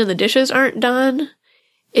clean and the dishes aren't done,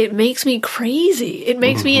 it makes me crazy. It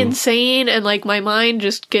makes me insane, and like my mind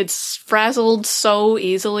just gets frazzled so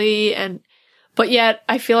easily. But yet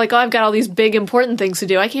I feel like, oh, I've got all these big important things to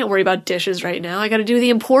do. I can't worry about dishes right now. I got to do the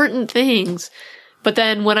important things. But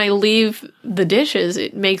then when I leave the dishes,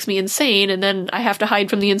 it makes me insane, and then I have to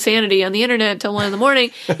hide from the insanity on the internet till 1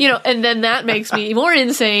 a.m, and then that makes me more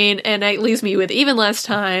insane, and it leaves me with even less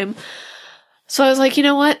time. So I was like, you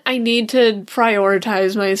know what? I need to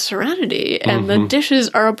prioritize my serenity, and the dishes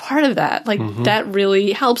are a part of that. Like, that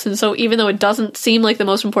really helps. And so even though it doesn't seem like the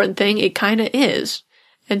most important thing, it kind of is.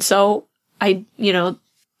 And so I,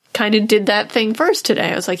 kind of did that thing first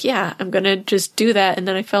today. I was like, yeah, I'm going to just do that. And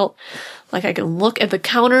then I felt like I can look at the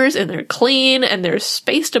counters and they're clean and there's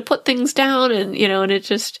space to put things down, and, and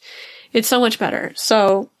it's so much better.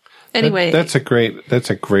 So anyway. That's a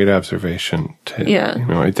great observation to,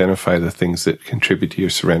 identify the things that contribute to your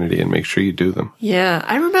serenity and make sure you do them. Yeah.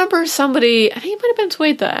 I remember somebody, I think it might have been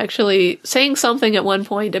Swetha actually, saying something at one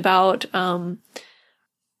point about,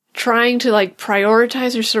 trying to like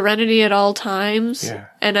prioritize your serenity at all times. Yeah.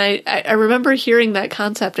 And I remember hearing that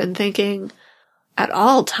concept and thinking, at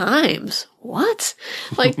all times? What?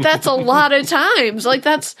 Like, that's a lot of times. Like,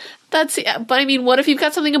 that's, but I mean, what if you've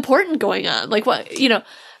got something important going on? Like, what,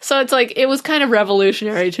 so it's like, it was kind of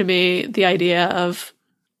revolutionary to me, the idea of,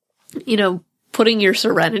 putting your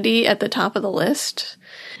serenity at the top of the list.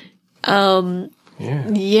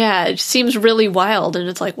 Yeah, it seems really wild. And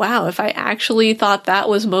it's like, wow, if I actually thought that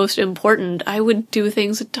was most important, I would do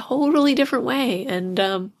things a totally different way.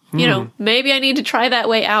 And, maybe I need to try that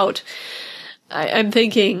way out. I'm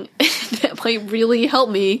thinking that might really help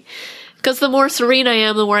me, because the more serene I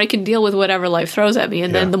am, the more I can deal with whatever life throws at me.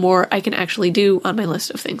 And then the more I can actually do on my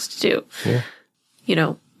list of things to do. Yeah.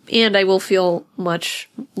 And I will feel much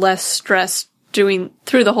less stressed doing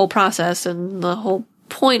through the whole process. And the whole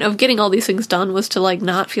point of getting all these things done was to like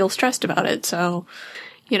not feel stressed about it. So,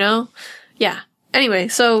 yeah. Anyway,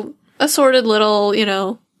 so assorted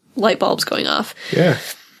little, light bulbs going off. Yeah.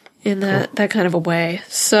 In that kind of a way.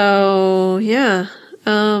 So, yeah.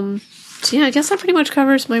 I guess that pretty much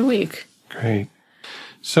covers my week. Great.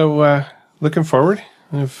 So, looking forward,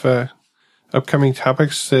 we have upcoming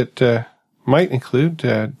topics that might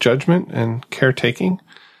include judgment and caretaking,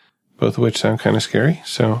 both of which sound kind of scary.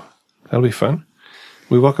 So, that'll be fun.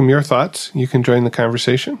 We welcome your thoughts. You can join the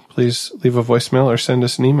conversation. Please leave a voicemail or send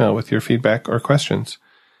us an email with your feedback or questions.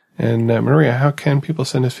 And Maria, how can people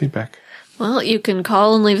send us feedback? Well, you can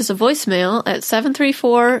call and leave us a voicemail at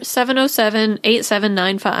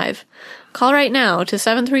 734-707-8795. Call right now to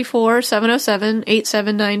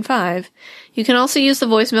 734-707-8795. You can also use the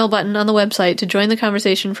voicemail button on the website to join the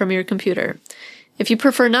conversation from your computer. If you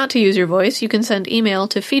prefer not to use your voice, you can send email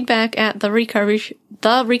to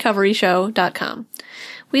feedback@therecoveryshow.com.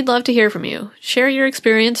 We'd love to hear from you. Share your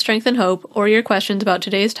experience, strength, and hope, or your questions about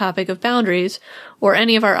today's topic of boundaries, or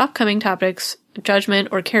any of our upcoming topics, judgment,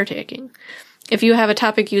 or caretaking. If you have a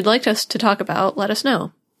topic you'd like us to talk about, let us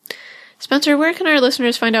know. Spencer, where can our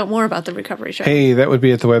listeners find out more about The Recovery Show? Hey, that would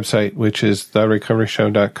be at the website, which is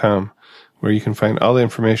therecoveryshow.com, where you can find all the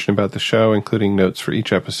information about the show, including notes for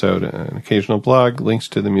each episode, an occasional blog, links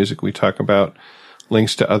to the music we talk about,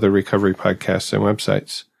 links to other recovery podcasts and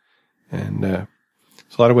websites. And there's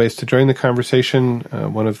a lot of ways to join the conversation.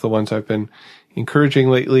 One of the ones I've been encouraging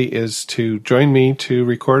lately is to join me to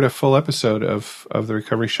record a full episode of The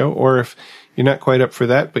Recovery Show. Or if you're not quite up for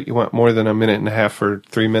that, but you want more than a minute and a half or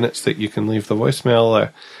 3 minutes that you can leave the voicemail,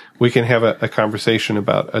 we can have a conversation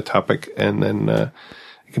about a topic, and then it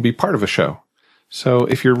can be part of a show. So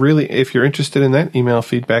if you're interested in that, email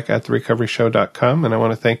feedback@therecoveryshow.com. And I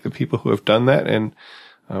want to thank the people who have done that. And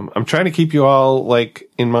I'm trying to keep you all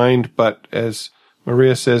in mind, but as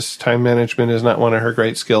Maria says, time management is not one of her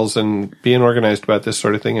great skills, and being organized about this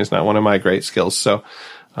sort of thing is not one of my great skills. So,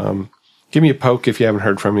 give me a poke if you haven't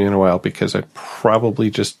heard from me in a while, because I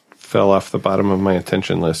probably just fell off the bottom of my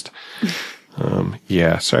attention list.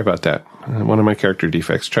 Sorry about that. One of my character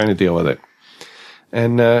defects, trying to deal with it.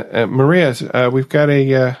 And, Maria, we've got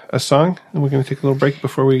a song, and we're going to take a little break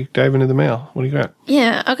before we dive into the mail. What do you got?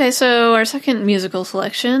 Yeah. Okay. So our second musical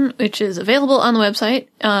selection, which is available on the website,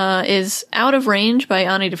 is Out of Range by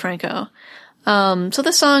Ani DiFranco. So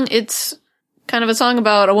this song, it's kind of a song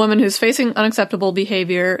about a woman who's facing unacceptable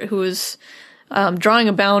behavior, who is, drawing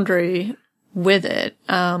a boundary with it.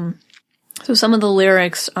 So some of the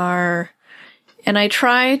lyrics are, and I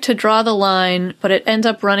try to draw the line, but it ends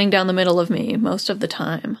up running down the middle of me most of the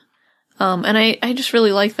time. And I just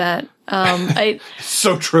really like that.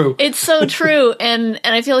 So true. It's so true. And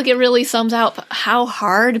I feel like it really sums out how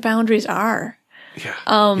hard boundaries are.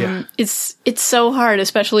 It's so hard,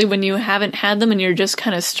 especially when you haven't had them and you're just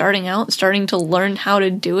kind of starting out, starting to learn how to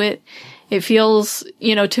do it. It feels,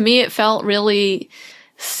 to me, it felt really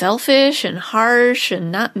selfish and harsh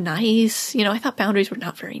and not nice. I thought boundaries were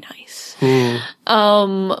not very nice.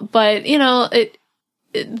 But,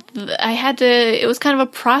 it was kind of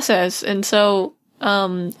a process. And so,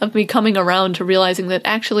 of me coming around to realizing that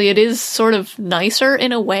actually it is sort of nicer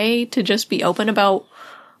in a way to just be open about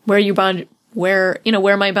where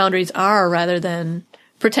my boundaries are, rather than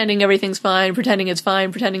pretending everything's fine, pretending it's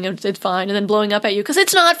fine, pretending it's fine, and then blowing up at you because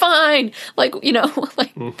it's not fine. Like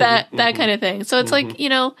that kind of thing. So it's like,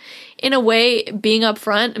 in a way, being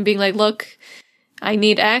upfront and being like, look, I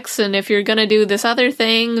need X, and if you're gonna do this other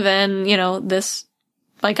thing, then,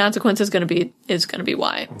 my consequence is gonna be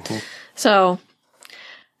Y. So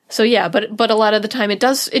yeah, but a lot of the time it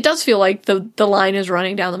does feel like the line is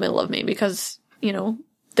running down the middle of me, because,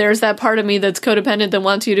 there's that part of me that's codependent that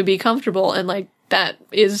wants you to be comfortable, and like that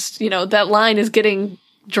is, that line is getting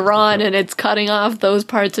drawn and it's cutting off those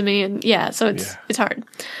parts of me, and so it's hard.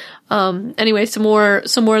 Anyway, some more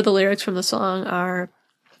of the lyrics from the song are: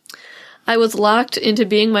 I was locked into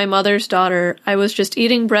being my mother's daughter. I was just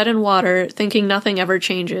eating bread and water, thinking nothing ever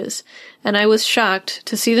changes. And I was shocked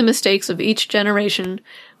to see the mistakes of each generation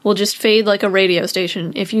will just fade like a radio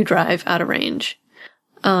station if you drive out of range.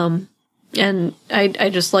 And I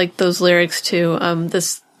just like those lyrics too.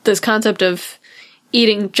 This concept of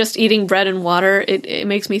eating bread and water, it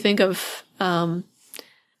makes me think of,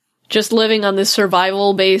 just living on this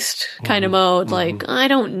survival-based kind of mode. Like, I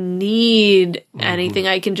don't need anything.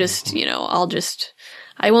 I can just,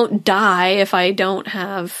 I won't die if I don't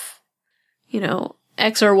have,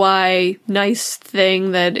 X or Y nice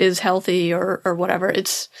thing that is healthy or whatever. I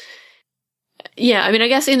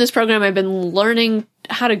guess in this program I've been learning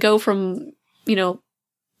how to go from,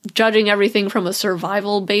 judging everything from a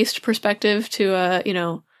survival-based perspective to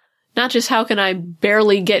not just how can I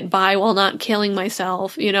barely get by while not killing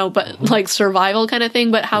myself, but like survival kind of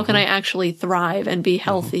thing, but how can I actually thrive and be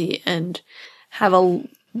healthy and have a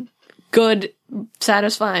good,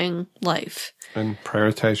 satisfying life. And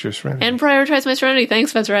prioritize your serenity. And prioritize my serenity.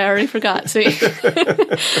 Thanks, Spencer. I already forgot. See,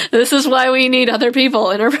 this is why we need other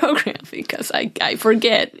people in our program, because I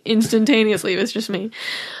forget instantaneously if it's just me.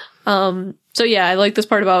 So yeah, I like this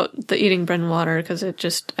part about the eating bread and water, because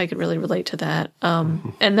I could really relate to that.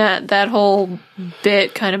 And that whole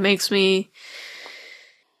bit kind of makes me,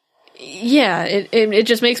 it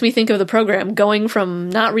just makes me think of the program going from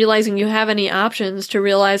not realizing you have any options to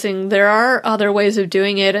realizing there are other ways of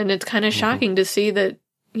doing it. And it's kind of shocking to see that,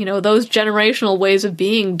 those generational ways of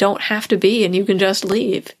being don't have to be, and you can just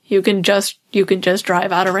leave. You can just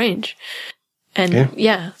drive out of range.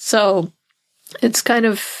 And so it's kind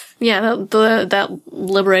of, that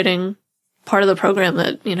liberating part of the program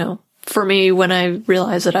that, for me, when I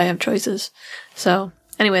realize that I have choices. So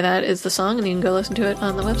anyway, that is the song, and you can go listen to it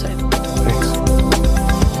on the website. Thanks.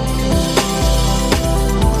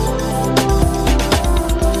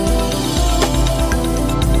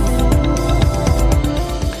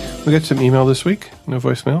 We got some email this week, no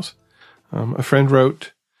voicemails. A friend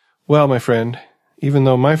wrote, well, my friend, even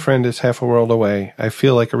though my friend is half a world away, I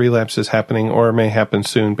feel like a relapse is happening or may happen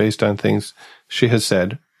soon based on things she has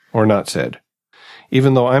said or not said.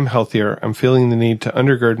 Even though I'm healthier, I'm feeling the need to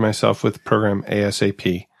undergird myself with the program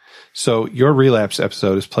ASAP. So your relapse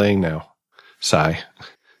episode is playing now. Sigh.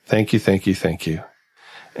 Thank you.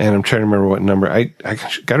 And I'm trying to remember what number. I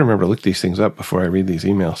got to remember to look these things up before I read these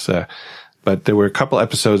emails. But there were a couple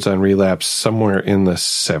episodes on relapse somewhere in the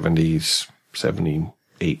 70s,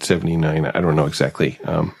 78, 79. I don't know exactly.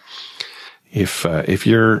 If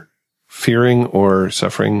you're fearing or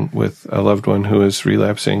suffering with a loved one who is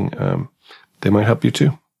relapsing, they might help you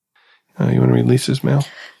too. You want to read Lisa's mail?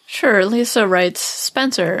 Sure. Lisa writes,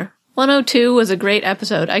 Spencer, 102 was a great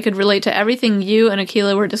episode. I could relate to everything you and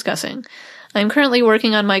Akila were discussing. I am currently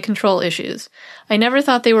working on my control issues. I never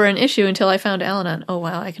thought they were an issue until I found Al-Anon. Oh,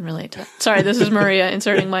 wow, I can relate to that. Sorry, this is Maria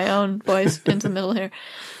inserting my own voice into the middle here.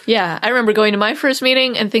 Yeah, I remember going to my first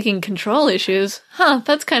meeting and thinking, control issues? Huh,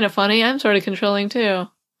 that's kind of funny. I'm sort of controlling too.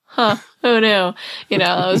 Huh, who knew? It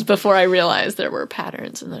was before I realized there were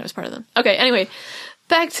patterns and that I was part of them. Okay, anyway,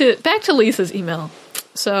 back to Lisa's email.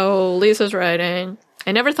 So Lisa's writing,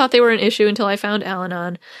 I never thought they were an issue until I found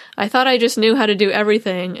Al-Anon. I thought I just knew how to do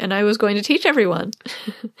everything, and I was going to teach everyone.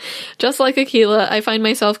 Just like Akila, I find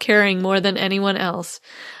myself caring more than anyone else.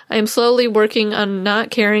 I am slowly working on not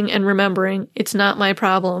caring and remembering it's not my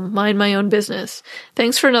problem, mind my own business.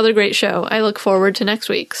 Thanks for another great show. I look forward to next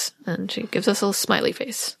week's. And she gives us a little smiley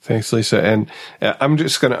face. Thanks, Lisa. And I'm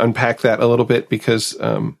just going to unpack that a little bit because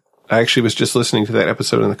I actually was just listening to that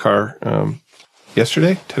episode in the car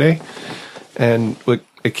today, and what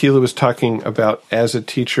Akilah was talking about as a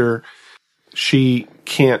teacher, she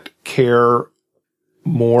can't care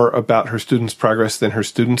more about her students' progress than her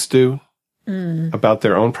students do about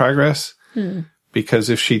their own progress. Because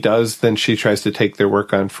if she does, then she tries to take their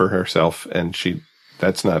work on for herself, and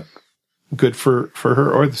that's not good for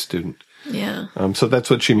her or the student. Yeah. So that's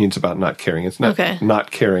what she means about not caring. It's not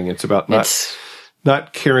not caring. It's about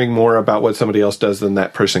not caring more about what somebody else does than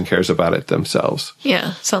that person cares about it themselves.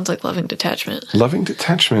 Yeah. Sounds like loving detachment. Loving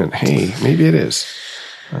detachment. Hey, maybe it is.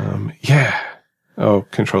 Yeah. Oh,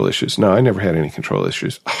 control issues. No, I never had any control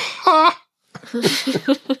issues.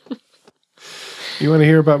 You want to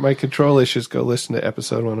hear about my control issues, go listen to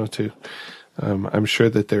episode 102. I'm sure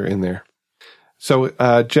that they're in there. So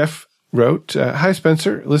Jeff wrote, Hi,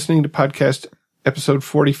 Spencer, listening to podcast episode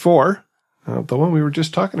 44, the one we were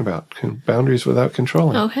just talking about, boundaries without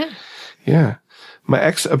controlling. Okay. Yeah. My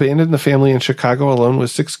ex abandoned the family in Chicago alone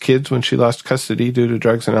with 6 kids when she lost custody due to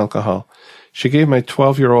drugs and alcohol. She gave my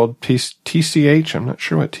 12-year-old TCH, I'm not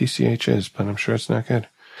sure what TCH is, but I'm sure it's not good,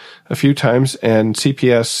 a few times, and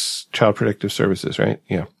CPS, Child Protective Services, right?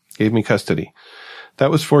 Yeah. Gave me custody.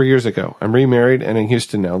 That was 4 years ago. I'm remarried and in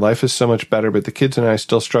Houston now. Life is so much better, but the kids and I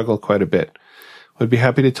still struggle quite a bit. Would be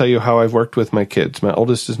happy to tell you how I've worked with my kids. My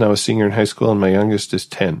oldest is now a senior in high school and my youngest is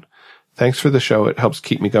 10. Thanks for the show. It helps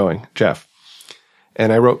keep me going. Jeff.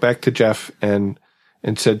 And I wrote back to Jeff and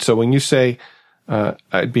said, so when you say,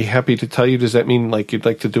 I'd be happy to tell you, does that mean like you'd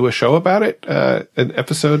like to do a show about it, an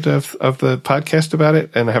episode of the podcast about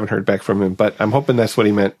it? And I haven't heard back from him, but I'm hoping that's what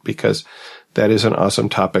he meant, because that is an awesome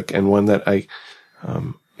topic and one that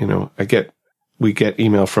we get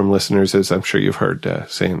email from listeners, as I'm sure you've heard,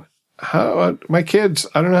 saying, how my kids,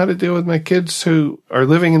 I don't know how to deal with my kids who are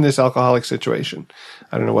living in this alcoholic situation.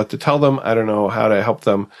 I don't know what to tell them. I don't know how to help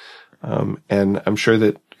them. And I'm sure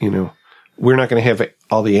that, we're not going to have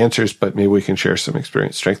all the answers, but maybe we can share some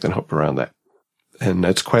experience, strength, and hope around that. And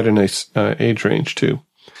that's quite a nice age range, too.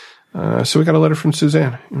 So we got a letter from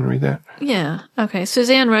Suzanne. You want to read that? Yeah. Okay.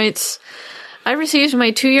 Suzanne writes, I received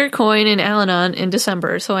my 2-year coin in Al-Anon in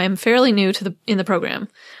December, so I am fairly new in the program.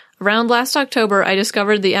 Around last October, I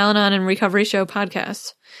discovered the Al-Anon and Recovery Show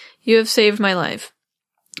podcasts. You have saved my life.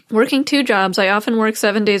 Working 2 jobs, I often work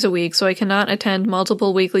 7 days a week, so I cannot attend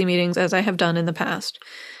multiple weekly meetings as I have done in the past.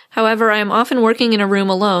 However, I am often working in a room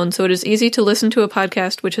alone, so it is easy to listen to a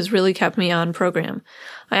podcast, which has really kept me on program.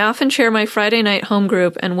 I often share my Friday night home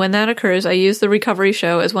group, and when that occurs, I use the Recovery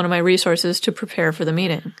Show as one of my resources to prepare for the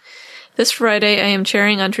meeting. This Friday, I am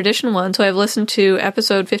chairing on Tradition 1, so I've listened to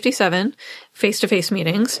episode 57, face-to-face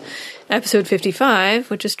meetings, episode 55,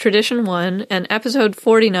 which is Tradition 1, and episode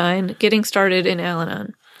 49, getting started in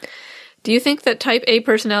Al-Anon. Do you think that type A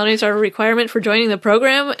personalities are a requirement for joining the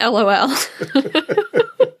program? LOL.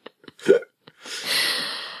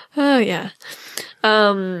 Oh, yeah.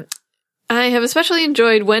 I have especially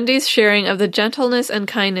enjoyed Wendy's sharing of the gentleness and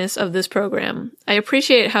kindness of this program. I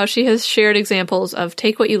appreciate how she has shared examples of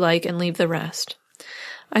take what you like and leave the rest.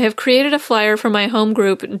 I have created a flyer for my home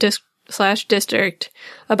group /district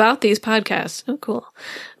about these podcasts. Oh, cool.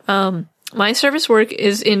 My service work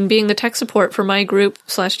is in being the tech support for my group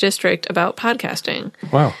 /district about podcasting.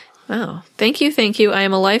 Wow. Wow. Thank you. I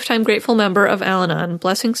am a lifetime grateful member of Al-Anon.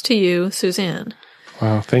 Blessings to you, Suzanne.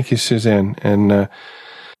 Wow. Thank you, Suzanne. And,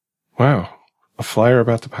 wow. A flyer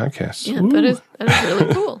about the podcast. Yeah, that is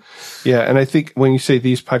really cool. Yeah. And I think when you say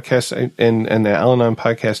these podcasts and the Al-Anon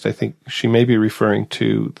podcast, I think she may be referring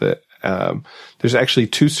to there's actually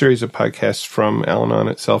 2 series of podcasts from Al-Anon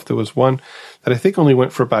itself. There was one that I think only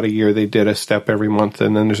went for about a year. They did a step every month.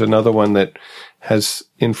 And then there's another one that has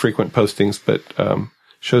infrequent postings, but,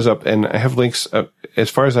 shows up. And I have links,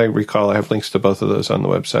 as far as I recall, I have links to both of those on the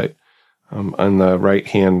website, on the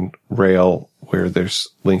right-hand rail where there's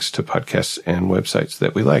links to podcasts and websites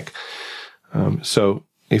that we like. So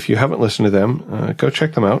if you haven't listened to them, go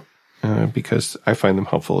check them out, because I find them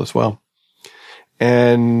helpful as well.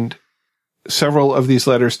 And several of these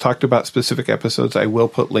letters talked about specific episodes. I will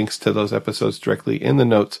put links to those episodes directly in the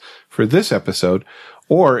notes for this episode.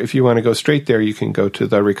 Or if you want to go straight there, you can go to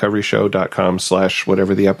therecoveryshow.com/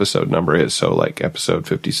 whatever the episode number is. So like episode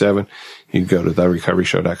 57, you go to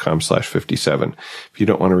thecoveryshow.com/57. If you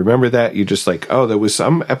don't want to remember that, you just like, oh, there was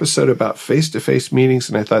some episode about face-to-face meetings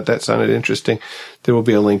and I thought that sounded interesting. There will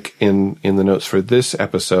be a link in the notes for this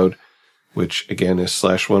episode, which again is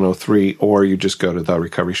 /103, or you just go to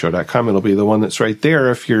therecoveryshow.com. It'll be the one that's right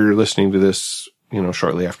there if you're listening to this,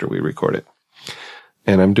 shortly after we record it.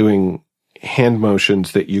 And I'm doing hand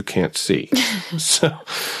motions that you can't see. So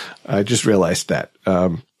I just realized that.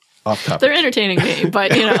 off topic. They're entertaining me,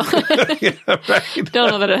 but, Yeah, right.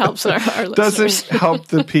 don't know that it helps our listeners. Doesn't help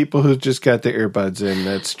the people who just got their earbuds in.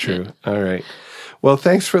 That's true. All right. Well,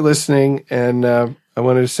 thanks for listening. And I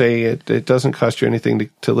wanted to say it doesn't cost you anything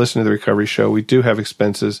to listen to the Recovery Show. We do have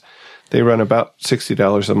expenses. They run about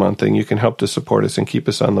 $60 a month, and you can help to support us and keep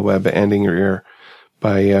us on the web and in your ear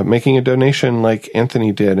by making a donation like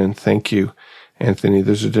Anthony did. And thank you, Anthony.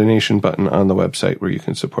 There's a donation button on the website where you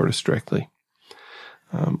can support us directly.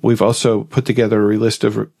 We've also put together a list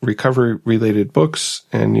of recovery-related books,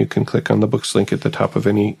 and you can click on the books link at the top of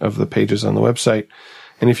any of the pages on the website.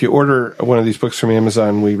 And if you order one of these books from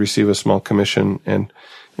Amazon, we receive a small commission. And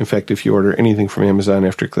in fact, if you order anything from Amazon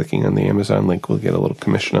after clicking on the Amazon link, we'll get a little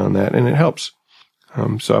commission on that, and it helps.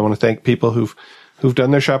 So I want to thank people who've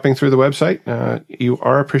done their shopping through the website. You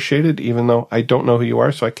are appreciated, even though I don't know who you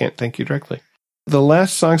are, so I can't thank you directly. The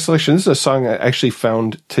last song selection, this is a song I actually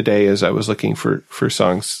found today as I was looking for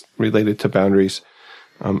songs related to boundaries.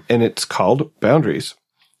 And it's called Boundaries.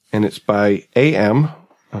 And it's by AM,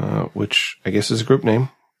 which I guess is a group name,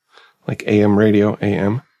 like AM Radio,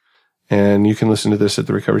 AM. And you can listen to this at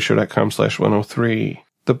therecoveryshow.com/103.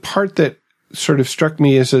 The part that sort of struck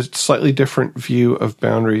me as a slightly different view of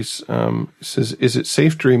boundaries. It says, is it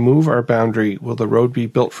safe to remove our boundary? Will the road be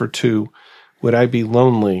built for two? Would I be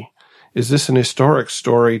lonely? Is this an historic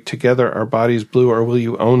story? Together our bodies blue, or will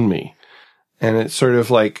you own me? And it's sort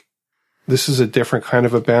of like, this is a different kind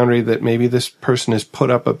of a boundary that maybe this person has put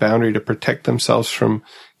up a boundary to protect themselves from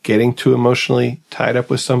getting too emotionally tied up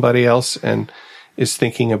with somebody else, and is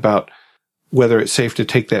thinking about whether it's safe to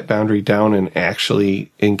take that boundary down and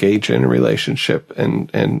actually engage in a relationship,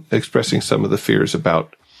 and expressing some of the fears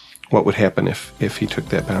about what would happen if he took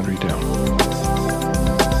that boundary down.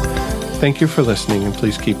 Thank you for listening, and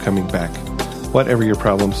please keep coming back. Whatever your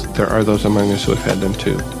problems, there are those among us who have had them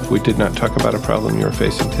too. If we did not talk about a problem you are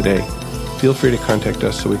facing today, feel free to contact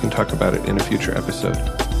us so we can talk about it in a future episode.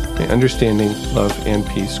 May understanding, love, and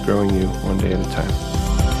peace grow in you one day at a time.